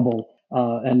or bubble,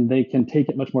 and they can take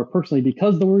it much more personally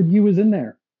because the word you is in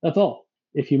there. That's all.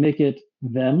 If you make it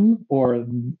them, or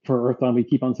for Earthbound, we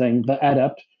keep on saying the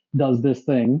adept does this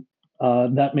thing,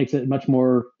 that makes it much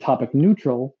more topic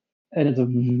neutral, and it's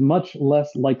much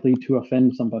less likely to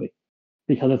offend somebody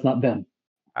because it's not them.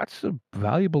 That's a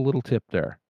valuable little tip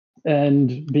there.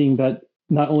 And being that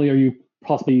not only are you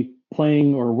possibly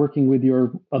playing or working with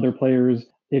your other players,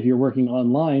 if you're working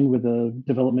online with a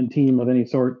development team of any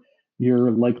sort,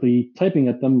 you're likely typing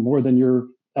at them more than you're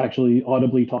actually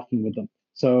audibly talking with them.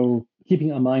 So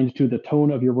keeping a mind to the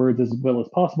tone of your words as well as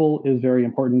possible is very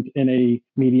important in a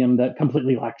medium that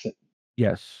completely lacks it.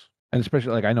 Yes. And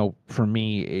especially like I know for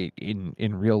me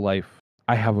in real life,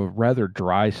 I have a rather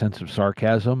dry sense of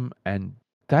sarcasm, and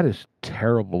that is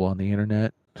terrible on the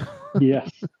internet. Yes.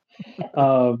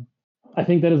 Uh, I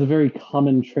think that is a very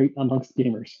common trait amongst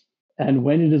gamers. And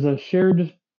when it's a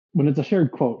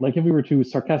shared quote, like if we were to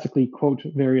sarcastically quote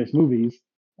various movies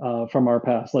from our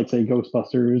past, like say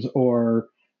Ghostbusters or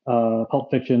Pulp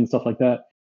Fiction, stuff like that,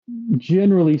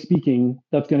 generally speaking,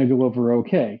 that's going to go over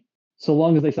okay, so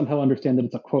long as they somehow understand that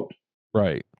it's a quote.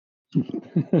 Right.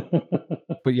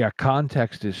 But yeah,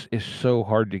 context is so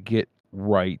hard to get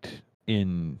right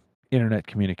in internet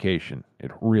communication.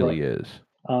 It really Right. is.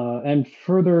 And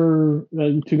further,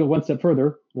 to go one step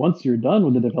further, once you're done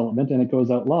with the development and it goes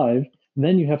out live,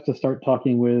 then you have to start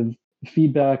talking with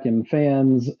feedback and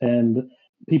fans and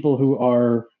people who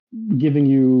are giving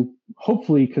you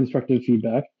hopefully constructive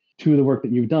feedback to the work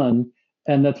that you've done.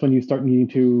 And that's when you start needing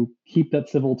to keep that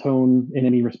civil tone in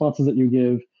any responses that you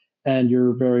give. And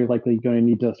you're very likely going to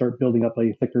need to start building up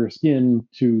a thicker skin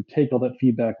to take all that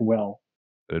feedback well.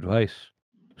 Good advice.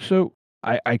 So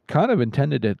I kind of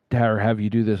intended to have you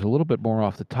do this a little bit more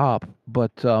off the top,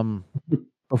 but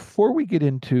before we get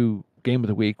into game of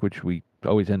the week, which we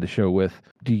always end the show with,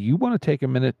 do you want to take a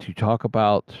minute to talk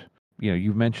about,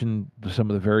 you've mentioned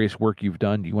some of the various work you've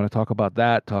done. Do you want to talk about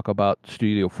that? Talk about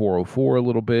Studio 404 a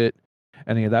little bit?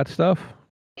 Any of that stuff?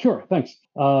 Sure, thanks.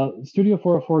 Studio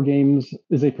 404 Games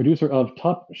is a producer of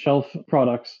top shelf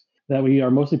products that we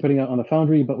are mostly putting out on the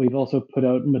Foundry, but we've also put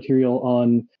out material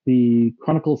on the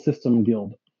Chronicle System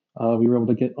Guild. We were able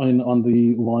to get in on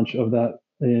the launch of that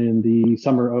in the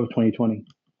summer of 2020.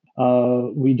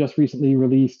 We just recently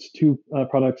released two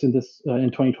products in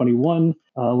 2021,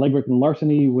 Legrick and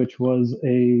Larceny, which was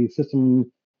a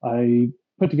system I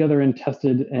put together and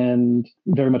tested and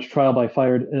very much trial by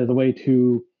fire as a way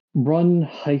to run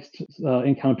heist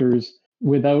encounters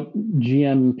without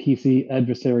GM PC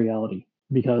adversariality,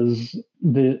 because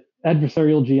the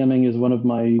adversarial GMing is one of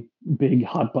my big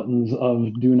hot buttons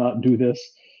of do not do this.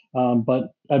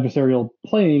 But adversarial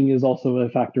playing is also a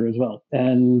factor as well.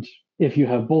 And if you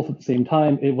have both at the same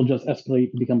time, it will just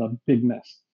escalate and become a big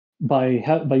mess. By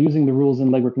using the rules in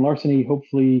Legrick and Larceny,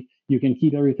 hopefully you can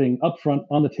keep everything upfront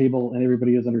on the table and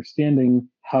everybody is understanding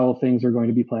how things are going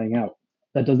to be playing out.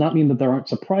 That does not mean that there aren't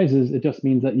surprises. It just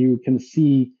means that you can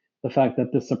see the fact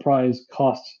that this surprise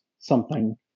costs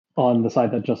something on the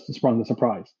side that just sprung the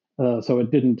surprise. So it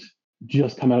didn't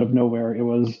just come out of nowhere. It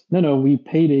was, no, we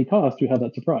paid a cost to have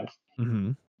that surprise.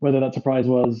 Mm-hmm. Whether that surprise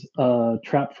was a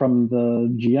trap from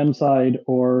the GM side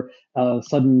or a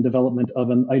sudden development of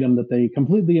an item that they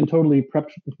completely and totally prepped,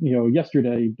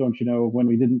 yesterday, don't you know, when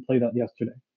we didn't play that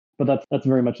yesterday. But that's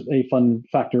very much a fun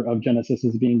factor of Genesis,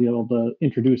 is being able to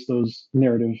introduce those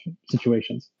narrative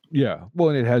situations. Yeah. Well,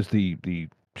 and it has the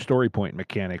story point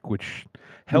mechanic, which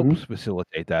helps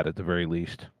facilitate that at the very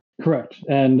least. Correct.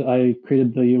 And I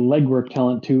created the legwork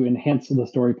talent to enhance the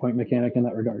story point mechanic in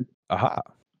that regard. Aha.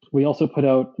 We also put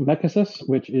out Mechasys,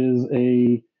 which is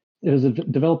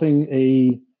developing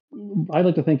a, I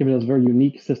like to think of it as a very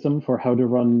unique system for how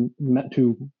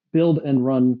to build and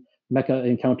run mecha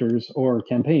encounters or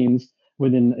campaigns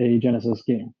within a Genesis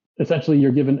game. Essentially,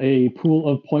 you're given a pool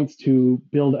of points to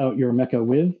build out your mecha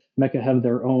with. Mecha have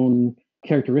their own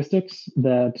characteristics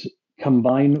that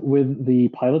combine with the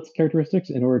pilot's characteristics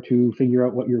in order to figure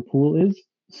out what your pool is.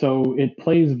 So it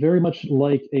plays very much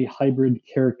like a hybrid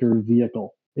character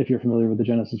vehicle, if you're familiar with the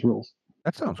Genesis rules.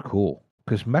 That sounds cool,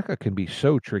 because mecha can be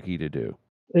so tricky to do.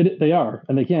 They are,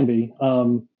 and they can be.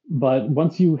 But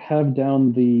once you have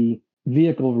down the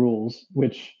vehicle rules,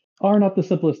 which are not the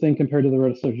simplest thing compared to the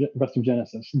rest of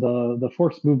Genesis, the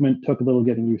force movement took a little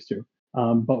getting used to.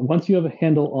 But once you have a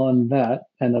handle on that,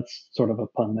 and that's sort of a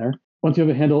pun there, once you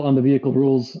have a handle on the vehicle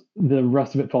rules, the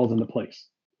rest of it falls into place.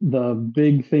 The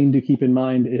big thing to keep in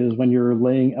mind is when you're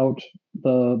laying out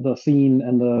the scene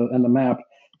and the map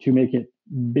to make it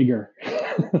bigger.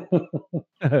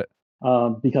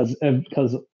 because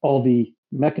all the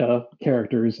mecha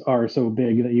characters are so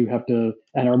big that you have to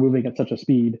and are moving at such a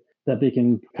speed that they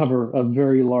can cover a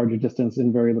very large distance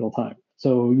in very little time.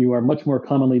 So you are much more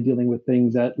commonly dealing with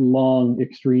things at long,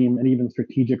 extreme, and even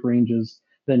strategic ranges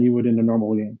than you would in a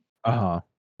normal game. Uh-huh.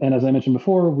 And as I mentioned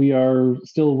before, we are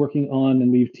still working on,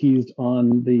 and we've teased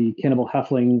on the Cannibal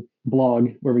Halfling blog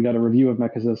where we got a review of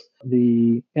Mechazis,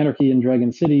 the Anarchy in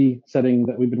Dragon City setting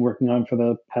that we've been working on for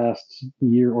the past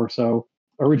year or so.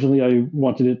 Originally, I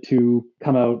wanted it to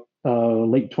come out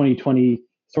late 2020,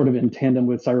 sort of in tandem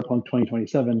with Cyberpunk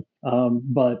 2027,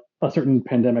 but a certain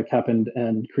pandemic happened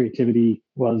and creativity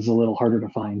was a little harder to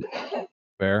find.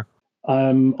 Fair.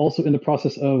 I'm also in the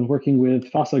process of working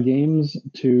with FASA Games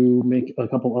to make a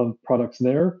couple of products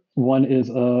there. One is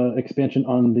an expansion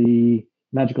on the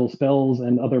magical spells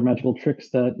and other magical tricks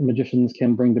that magicians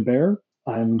can bring to bear.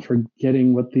 I'm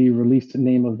forgetting what the released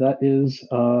name of that is.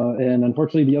 And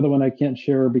unfortunately, the other one I can't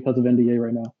share because of NDA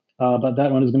right now. But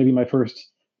that one is going to be my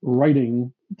first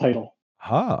writing title.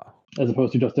 Aha. As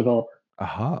opposed to just developer.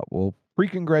 Aha. Well,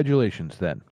 pre-congratulations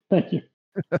then. Thank you.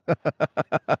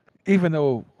 Even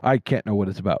though I can't know what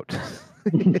it's about.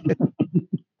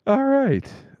 All right.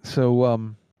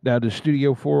 So now does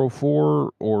Studio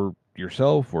 404 or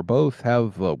yourself or both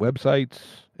have websites,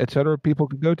 etc. people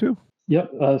can go to?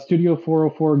 Yep.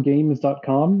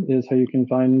 Studio404games.com is how you can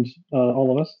find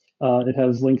all of us. It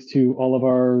has links to all of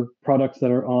our products that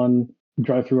are on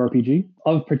DriveThruRPG.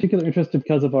 Of particular interest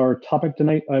because of our topic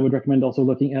tonight, I would recommend also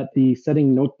looking at the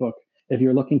setting notebook. If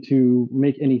you're looking to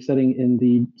make any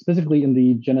setting specifically in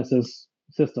the Genesis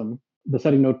system, the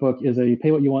setting notebook is a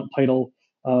pay what you want title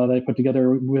that I put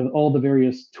together with all the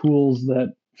various tools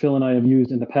that Phil and I have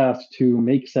used in the past to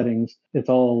make settings. It's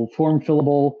all form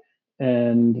fillable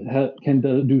and can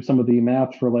do some of the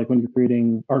math for like when you're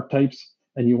creating archetypes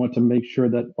and you want to make sure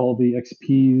that all the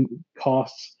XP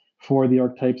costs for the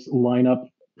archetypes line up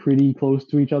pretty close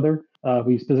to each other.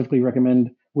 We specifically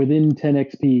recommend within 10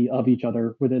 XP of each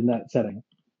other within that setting.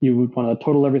 You would want to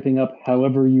total everything up.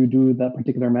 However you do that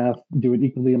particular math, do it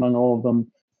equally among all of them.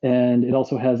 And it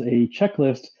also has a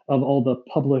checklist of all the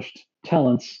published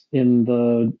talents in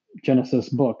the Genesis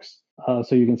books.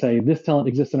 So you can say, this talent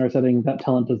exists in our setting, that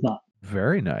talent does not.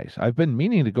 Very nice. I've been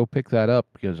meaning to go pick that up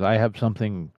because I have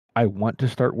something I want to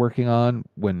start working on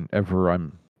whenever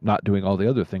I'm not doing all the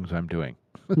other things I'm doing.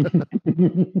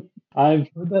 I've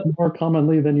heard that more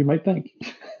commonly than you might think.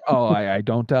 Oh, I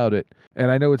don't doubt it.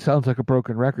 And I know it sounds like a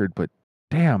broken record, but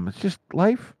damn, it's just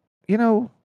life, you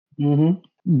know? Mm-hmm.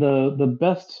 The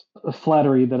best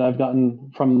flattery that I've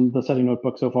gotten from the setting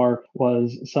notebook so far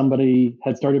was somebody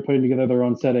had started putting together their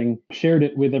own setting, shared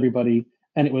it with everybody,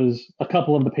 and it was a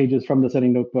couple of the pages from the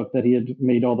setting notebook that he had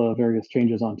made all the various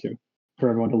changes onto for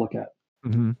everyone to look at.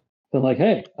 Mm-hmm. So like,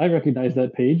 hey, I recognize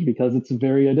that page because it's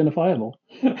very identifiable.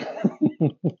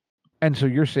 And so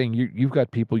you're saying you've got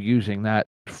people using that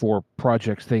for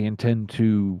projects they intend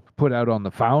to put out on the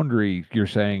Foundry, you're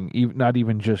saying, not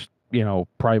even just,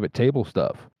 private table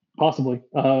stuff. Possibly.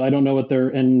 I don't know what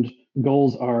their end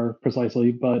goals are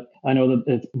precisely, but I know that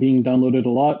it's being downloaded a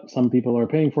lot. Some people are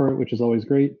paying for it, which is always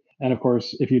great. And of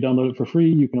course, if you download it for free,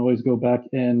 you can always go back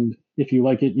and if you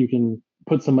like it, you can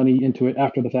put some money into it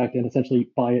after the fact and essentially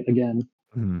buy it again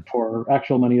for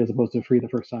actual money as opposed to free the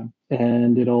first time.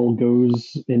 And it all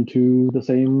goes into the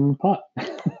same pot.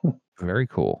 Very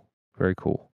cool. Very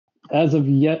cool. As of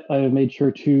yet, I have made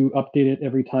sure to update it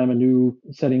every time a new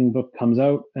setting book comes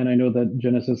out. And I know that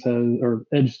Genesis or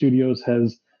Edge Studios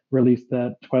has released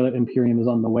that Twilight Imperium is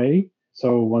on the way.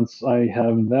 So once I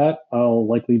have that, I'll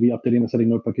likely be updating the setting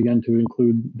notebook again to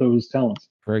include those talents.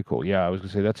 Very cool. Yeah, I was going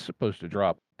to say that's supposed to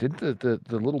drop. Didn't the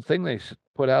little thing they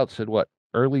put out said what,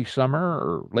 early summer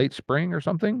or late spring or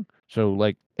something? So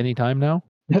like any time now?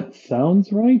 That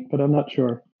sounds right, but I'm not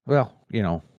sure. Well,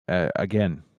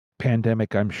 again,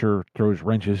 pandemic, I'm sure, throws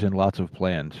wrenches in lots of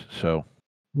plans. So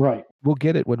right. We'll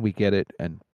get it when we get it,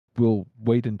 and we'll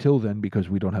wait until then because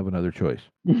we don't have another choice.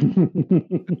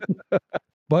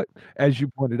 But as you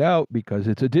pointed out, because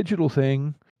it's a digital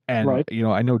thing, and right.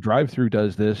 I know DriveThru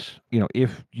does this,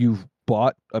 if you've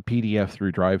bought a PDF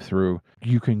through DriveThru,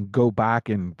 you can go back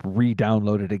and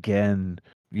re-download it again.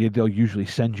 They'll usually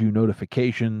send you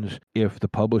notifications if the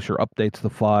publisher updates the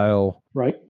file.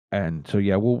 Right. And so,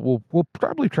 yeah, we'll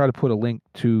probably try to put a link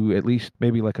to at least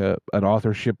maybe like an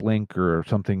authorship link or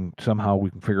something. Somehow we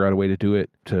can figure out a way to do it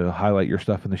to highlight your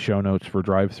stuff in the show notes for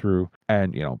DriveThru.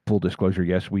 And, full disclosure,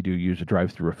 yes, we do use a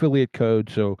DriveThru affiliate code.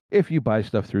 So if you buy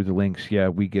stuff through the links, yeah,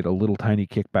 we get a little tiny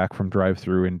kickback from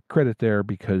DriveThru and credit there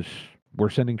because we're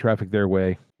sending traffic their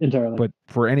way. Entirely. But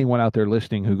for anyone out there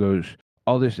listening who goes,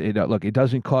 all this, look, it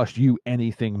doesn't cost you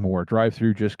anything more.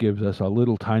 Drive-through just gives us a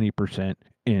little tiny percent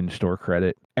in store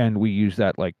credit, and we use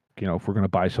that, like, if we're going to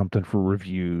buy something for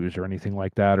reviews or anything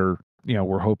like that, or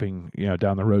we're hoping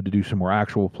down the road to do some more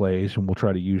actual plays, and we'll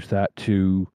try to use that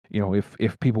to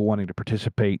if people wanting to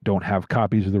participate don't have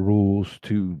copies of the rules,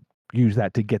 to use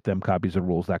that to get them copies of the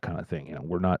rules, that kind of thing.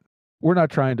 We're not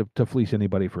trying to fleece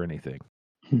anybody for anything.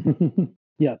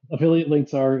 Yeah, affiliate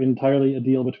links are entirely a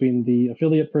deal between the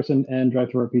affiliate person and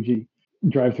Drive-Thru RPG.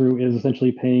 Drive-Thru is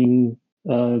essentially paying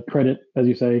credit, as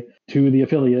you say, to the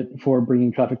affiliate for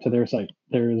bringing traffic to their site.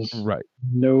 There's Right.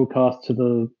 no cost to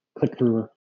the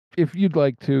click-througher. If you'd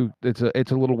like to, it's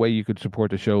a little way you could support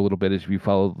the show a little bit, is if you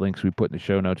follow the links we put in the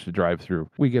show notes to Drive-Thru.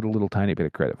 We get a little tiny bit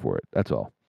of credit for it. That's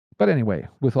all. But anyway,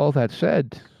 with all that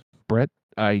said, Brett,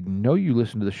 I know you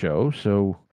listen to the show,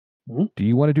 so do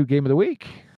you want to do Game of the Week?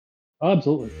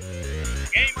 Absolutely.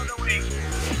 Game of the week.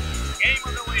 Game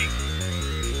of the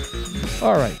week.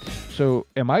 All right. So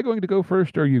am I going to go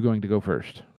first, or are you going to go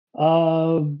first?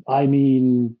 I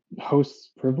mean, host's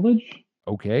privilege.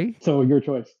 Okay. So your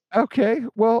choice. Okay.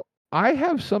 Well, I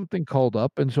have something called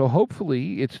up, and so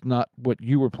hopefully it's not what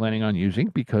you were planning on using,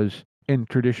 because in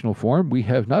traditional form, we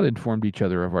have not informed each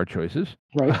other of our choices.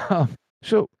 Right.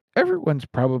 So everyone's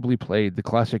probably played the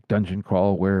classic dungeon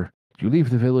crawl where you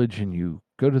leave the village and you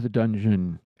go to the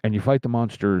dungeon and you fight the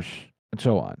monsters and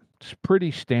so on. It's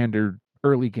pretty standard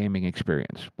early gaming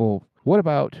experience. Well, what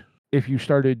about if you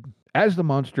started as the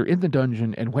monster in the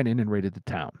dungeon and went in and raided the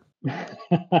town?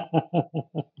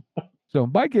 So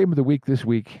my game of the week this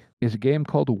week is a game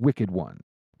called A Wicked One.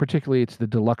 Particularly, it's the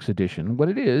deluxe edition. What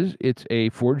it is, it's a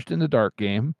Forged in the Dark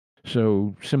game.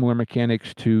 So similar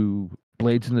mechanics to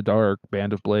Blades in the Dark,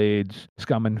 Band of Blades,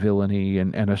 Scum and Villainy,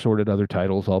 and assorted other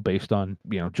titles, all based on,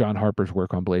 John Harper's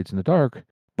work on Blades in the Dark.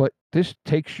 But this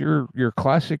takes your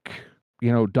classic,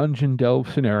 dungeon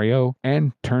delve scenario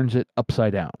and turns it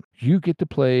upside down. You get to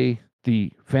play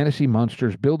the fantasy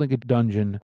monsters building a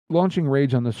dungeon, launching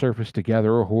raids on the surface to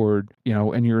gather a horde,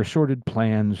 and your assorted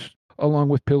plans, along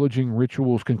with pillaging,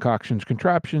 rituals, concoctions,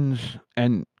 contraptions,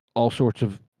 and all sorts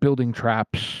of building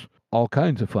traps, all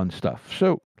kinds of fun stuff.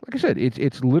 So, like I said,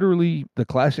 it's literally the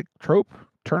classic trope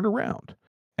turned around.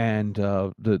 And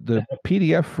the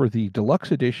PDF for the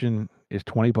deluxe edition is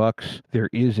 $20. There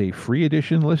is a free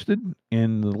edition listed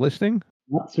in the listing.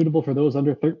 Not suitable for those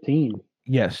under 13.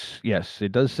 Yes,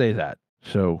 it does say that.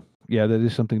 So, yeah, that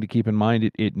is something to keep in mind.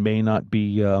 It may not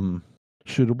be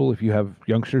suitable if you have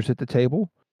youngsters at the table.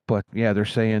 But, yeah, they're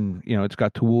saying, it's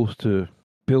got tools to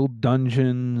build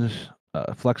dungeons,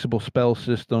 flexible spell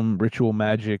system, ritual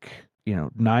magic,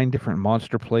 9 different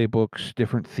monster playbooks,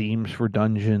 different themes for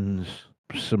dungeons,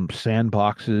 some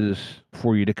sandboxes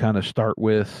for you to kind of start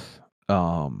with.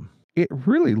 It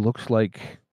really looks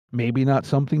like maybe not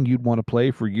something you'd want to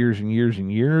play for years and years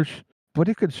and years, but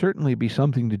it could certainly be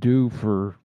something to do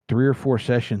for 3 or 4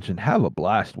 sessions and have a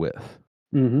blast with.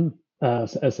 Mm-hmm.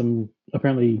 As some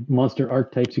apparently monster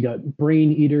archetypes, you got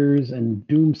brain eaters and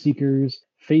doom seekers,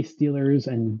 face stealers,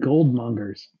 and gold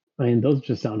mongers. I mean, those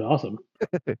just sound awesome.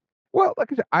 Well,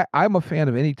 like I said, I'm a fan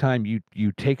of any time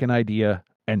you take an idea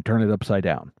and turn it upside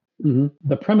down. Mm-hmm.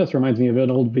 The premise reminds me of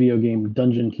an old video game,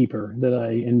 Dungeon Keeper, that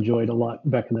I enjoyed a lot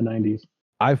back in the 90s.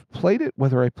 I've played it,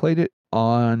 whether I played it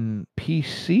on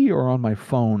PC or on my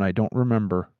phone, I don't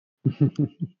remember.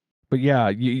 But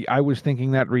yeah, I was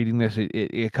thinking that reading this,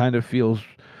 it kind of feels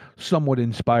somewhat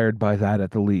inspired by that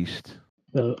at the least.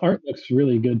 The art looks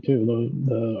really good too.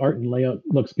 The art and layout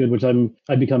looks good, which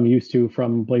I've become used to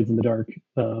from Blades in the Dark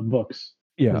books.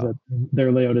 Yeah,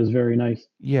 their layout is very nice.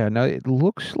 Yeah, now it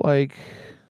looks like,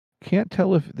 can't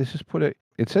tell if this is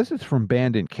it says it's from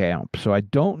Bandit Camp, so I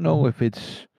don't know if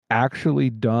it's actually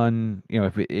done,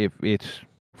 if it's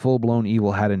full-blown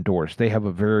Evil Hat endorsed. They have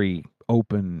a very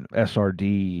open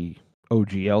SRD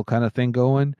OGL kind of thing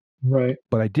going. Right.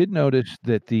 But I did notice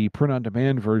that the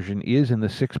print-on-demand version is in the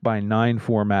 6x9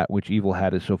 format, which Evil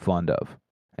Hat is so fond of.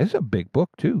 It's a big book,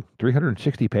 too.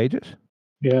 360 pages.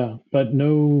 Yeah, but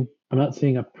I'm not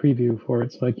seeing a preview for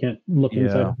it, so I can't look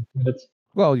inside it.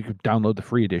 Well, you could download the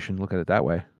free edition, look at it that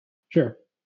way. Sure.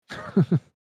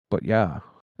 But yeah,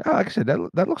 like I said,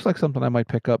 that looks like something I might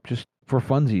pick up just for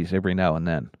funsies every now and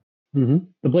then. Mm-hmm.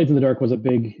 The Blades in the Dark was a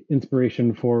big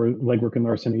inspiration for Legwork and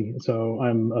Larceny, so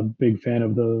I'm a big fan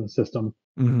of the system.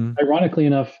 Mm-hmm. Ironically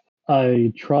enough,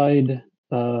 I tried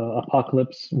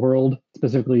Apocalypse World,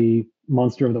 specifically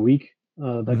Monster of the Week,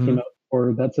 that came out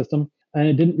for that system, and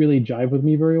it didn't really jive with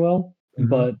me very well.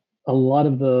 But a lot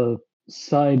of the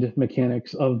side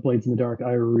mechanics of Blades in the Dark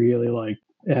I really like.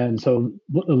 And so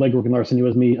the Legwork and Larceny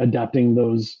was me adapting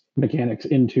those mechanics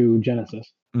into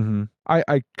Genesis. Mm-hmm.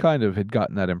 I kind of had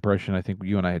gotten that impression. I think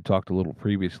you and I had talked a little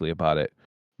previously about it.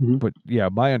 Mhm. But yeah,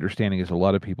 my understanding is a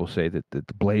lot of people say that the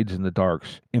Blades in the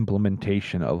Dark's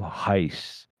implementation of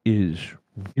heists is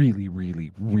really,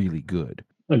 really, really good.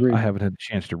 Agreed. I haven't had a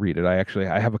chance to read it.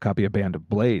 I have a copy of Band of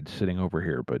Blades sitting over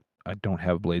here, but I don't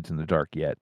have Blades in the Dark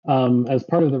yet. As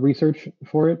part of the research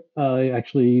for it,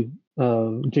 JT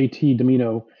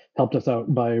Domino helped us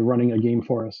out by running a game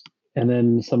for us. And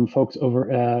then some folks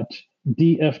over at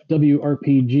DFW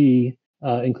RPG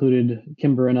included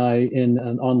Kimber and I in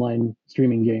an online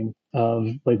streaming game of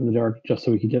Blades in the Dark, just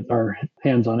so we could get our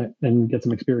hands on it and get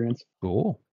some experience.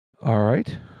 Cool. All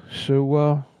right.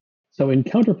 So, So in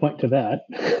counterpoint to that,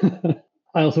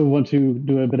 I also want to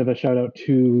do a bit of a shout out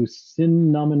to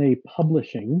Sin Nomine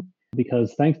Publishing,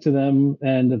 because thanks to them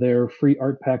and their free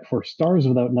art pack for Stars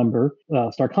Without Number,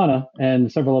 Starcana,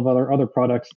 and several of other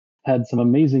products had some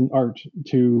amazing art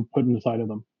to put inside of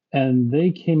them. And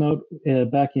they came out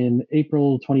back in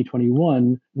April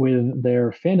 2021 with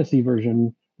their fantasy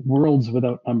version, Worlds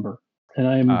Without Number. And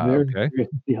I am very okay. curious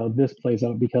to see how this plays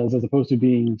out, because as opposed to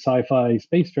being sci-fi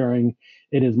spacefaring,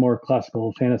 it is more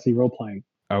classical fantasy role-playing.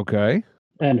 Okay.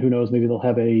 And who knows, maybe they'll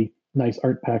have a nice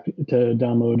art pack to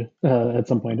download at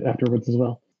some point afterwards as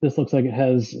well. This looks like it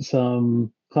has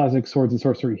some classic swords and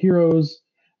sorcery heroes,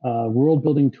 world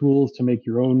building tools to make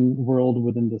your own world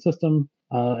within the system,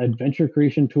 adventure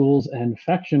creation tools, and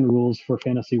faction rules for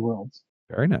fantasy worlds.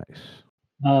 Very nice.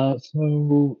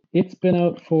 So it's been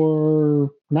out for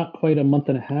not quite a month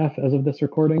and a half as of this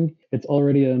recording. It's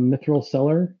already a Mithril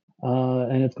seller,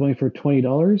 and it's going for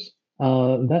 $20.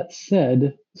 That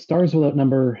said, Stars Without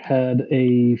Number had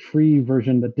a free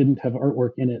version that didn't have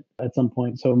artwork in it at some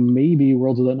point, so maybe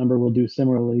Worlds Without Number will do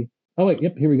similarly. Oh wait,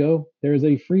 yep, here we go. There is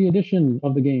a free edition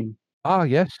of the game. Ah,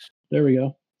 yes. There we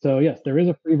go. So yes, there is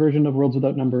a free version of Worlds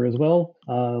Without Number as well,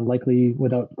 likely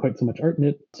without quite so much art in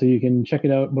it. So you can check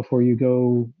it out before you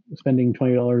go spending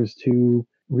 $20 to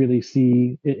really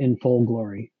see it in full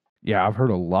glory. Yeah, I've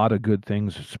heard a lot of good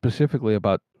things, specifically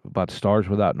about Stars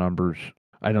Without Numbers.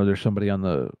 I know there's somebody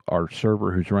on our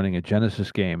server who's running a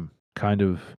Genesis game, kind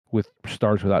of with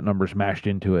Stars Without Numbers mashed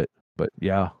into it. But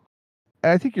yeah,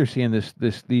 I think you're seeing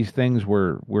these things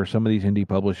where some of these indie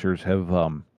publishers have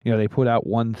they put out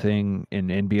one thing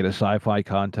and be it a sci-fi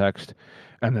context,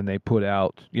 and then they put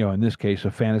out, in this case,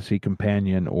 a fantasy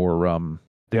companion, or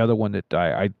the other one that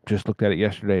I just looked at it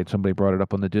yesterday and somebody brought it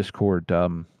up on the Discord.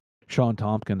 Sean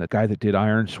Tompkin, the guy that did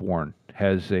Ironsworn,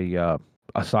 has a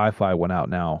sci-fi one out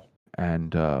now,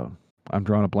 and I'm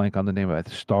drawing a blank on the name of it.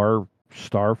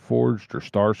 Starforged or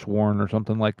Starsworn or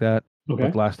something like that. Okay.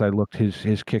 But last I looked, his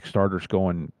Kickstarter's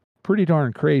going pretty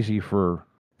darn crazy for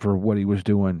what he was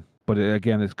doing. But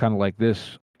again, it's kind of like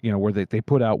this, where they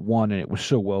put out one and it was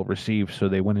so well received, so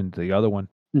they went into the other one.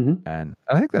 Mm-hmm. And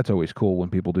I think that's always cool when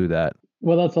people do that.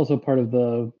 Well, that's also part of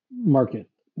the market.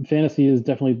 Fantasy is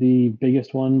definitely the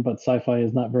biggest one, but sci-fi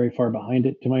is not very far behind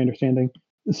it, to my understanding.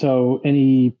 So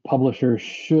any publisher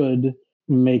should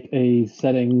make a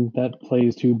setting that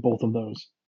plays to both of those.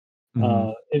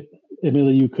 Mm-hmm.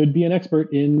 Admittedly, you could be an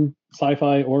expert in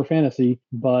sci-fi or fantasy,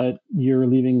 but you're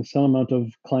leaving some amount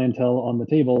of clientele on the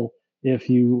table if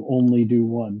you only do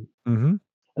one. Mm-hmm.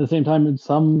 At the same time,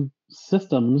 some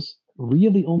systems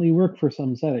really only work for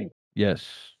some setting. Yes.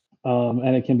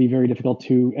 And it can be very difficult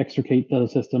to extricate the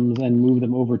systems and move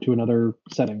them over to another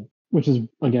setting, which is,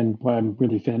 again, why I'm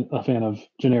really a fan of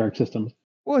generic systems.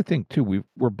 Well, I think, too,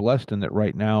 we're blessed in that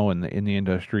right now in the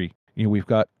industry, we've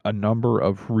got a number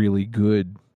of really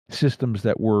good systems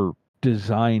that were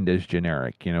designed as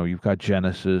generic. You've got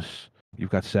Genesis, you've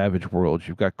got Savage Worlds,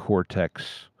 you've got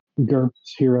Cortex,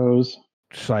 GURPS Heroes,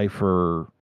 Cypher,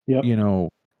 yep.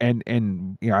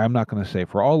 And I'm not going to say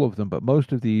for all of them, but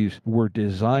most of these were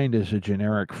designed as a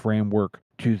generic framework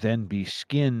to then be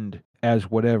skinned as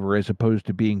whatever, as opposed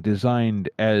to being designed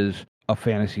as a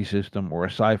fantasy system or a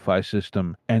sci-fi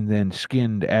system and then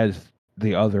skinned as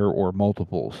the other or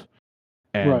multiples.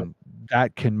 And right.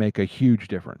 That can make a huge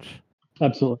difference.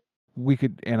 Absolutely. We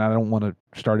could, and I don't want to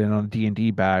start in on a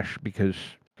D&D bash because,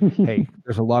 hey,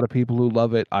 there's a lot of people who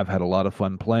love it. I've had a lot of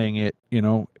fun playing it,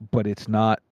 but it's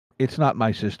not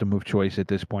my system of choice at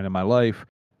this point in my life.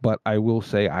 But I will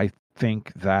say I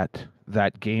think that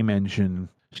game engine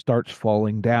starts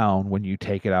falling down when you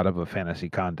take it out of a fantasy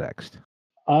context.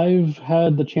 I've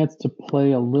had the chance to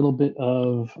play a little bit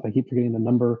of, I keep forgetting the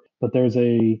number, but there's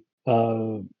a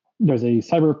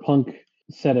cyberpunk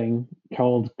setting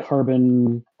called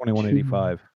Carbon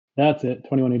 2185. That's it,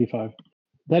 2185.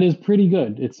 That is pretty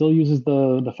good. It still uses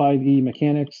the 5e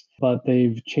mechanics, but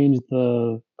they've changed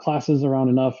the classes around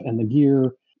enough and the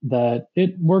gear that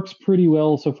it works pretty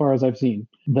well so far as I've seen.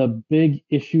 The big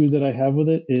issue that I have with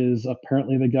it is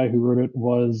apparently the guy who wrote it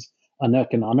was an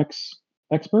economics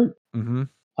expert. Mm-hmm.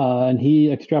 And he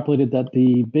extrapolated that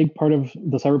the big part of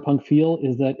the cyberpunk feel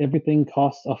is that everything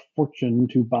costs a fortune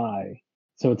to buy.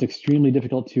 So it's extremely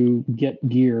difficult to get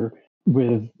gear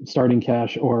with starting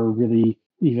cash, or really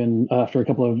even after a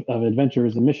couple of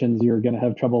adventures and missions, you're going to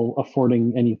have trouble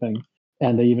affording anything.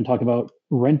 And they even talk about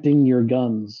renting your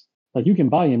guns. Like, you can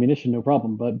buy ammunition, no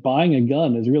problem, but buying a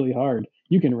gun is really hard.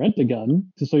 You can rent a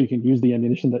gun just so you can use the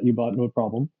ammunition that you bought, no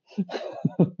problem.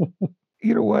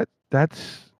 You know what?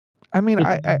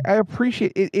 I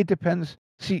appreciate it. It depends.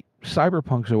 See,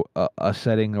 Cyberpunk's a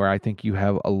setting where I think you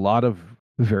have a lot of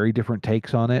very different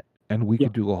takes on it, and we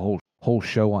could do a whole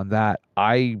show on that.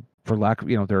 For lack of,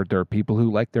 there are people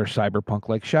who like their Cyberpunk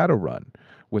like Shadowrun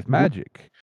with magic.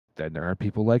 Then there are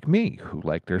people like me who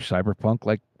like their Cyberpunk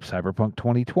like Cyberpunk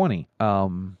 2020.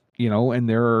 And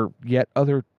there are yet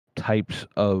other types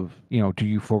of, do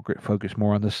you focus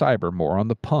more on the cyber, more on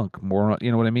the punk, more on,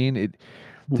 you know what I mean?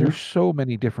 There's so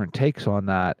many different takes on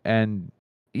that, and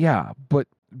yeah, but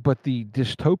the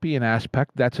dystopian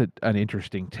aspect, that's an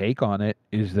interesting take on it,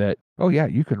 is that, oh yeah,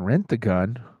 you can rent the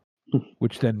gun,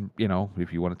 which then,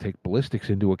 if you want to take ballistics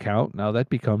into account, now that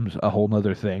becomes a whole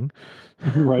nother thing.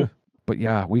 Right. But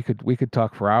yeah, we could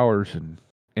talk for hours,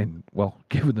 and well,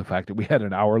 given the fact that we had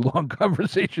an hour-long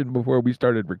conversation before we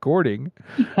started recording,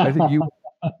 I think you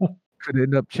could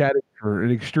end up chatting for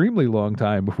an extremely long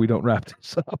time if we don't wrap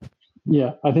this up.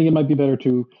 Yeah, I think it might be better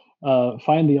to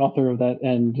find the author of that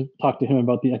and talk to him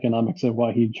about the economics of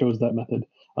why he chose that method.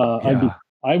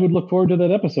 I would look forward to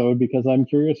that episode, because I'm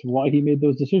curious why he made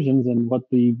those decisions and what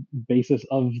the basis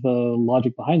of the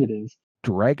logic behind it is.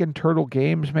 Dragon Turtle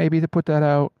Games, maybe, to put that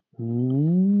out.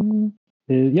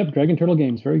 Yep, Dragon Turtle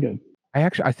Games, very good.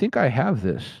 I think I have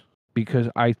this, because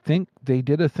I think they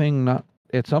did a thing not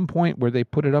at some point where they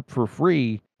put it up for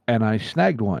free, and I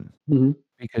snagged one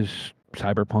because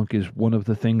Cyberpunk is one of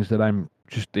the things that I'm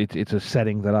just, it's a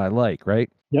setting that I like, right?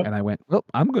 Yep. And I went, well,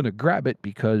 I'm going to grab it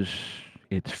because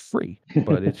it's free,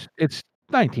 but it's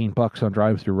 $19 on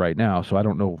drive-thru right now, so I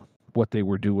don't know what they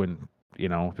were doing,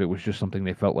 if it was just something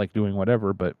they felt like doing,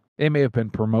 whatever, but they may have been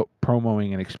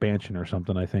promoting an expansion or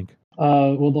something, I think.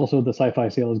 Well, also the sci-fi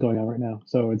sale is going on right now,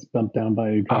 so it's bumped down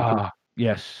by...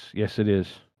 Yes, it is.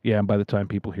 Yeah, and by the time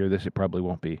people hear this, it probably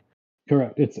won't be.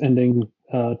 Correct. It's ending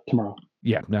tomorrow.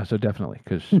 Yeah, no, so definitely,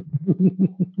 because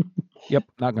yep,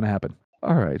 not going to happen.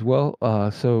 All right, well,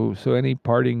 so any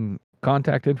parting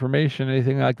contact information,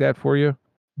 anything like that for you?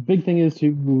 Big thing is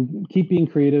to keep being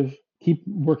creative, keep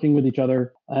working with each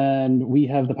other, and we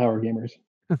have the power, gamers.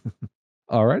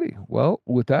 Alrighty, well,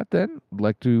 with that then, I'd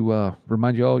like to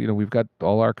remind you all, we've got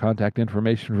all our contact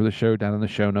information for the show down in the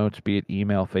show notes, be it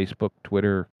email, Facebook,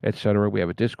 Twitter, etc. We have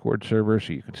a Discord server,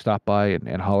 so you can stop by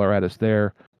and holler at us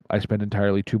there. I spend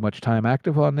entirely too much time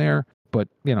active on there, but,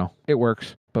 it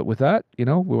works. But with that, we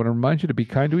want to remind you to be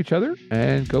kind to each other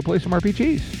and go play some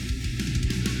RPGs.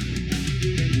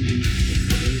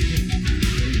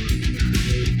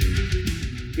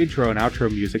 Intro and outro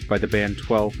music by the band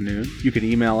 12 Noon. You can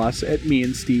email us at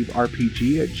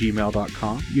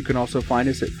meandsteverpg@gmail.com. You can also find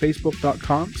us at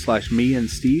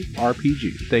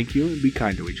facebook.com/meandsteverpg. Thank you, and be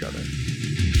kind to each other.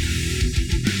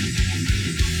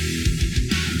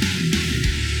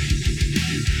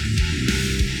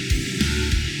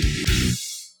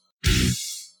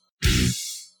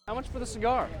 How much for the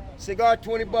cigar? Cigar,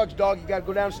 $20, dog. You gotta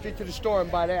go down the street to the store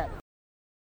and buy that.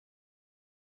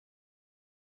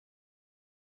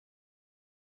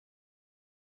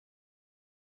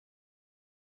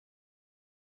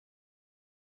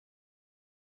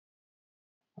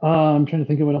 I'm trying to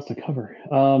think of what else to cover.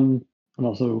 I'm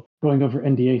also going over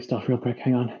NDA stuff real quick.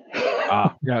 Hang on.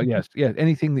 Yes.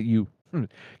 Anything that you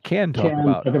can talk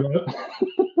about.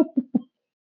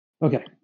 Okay.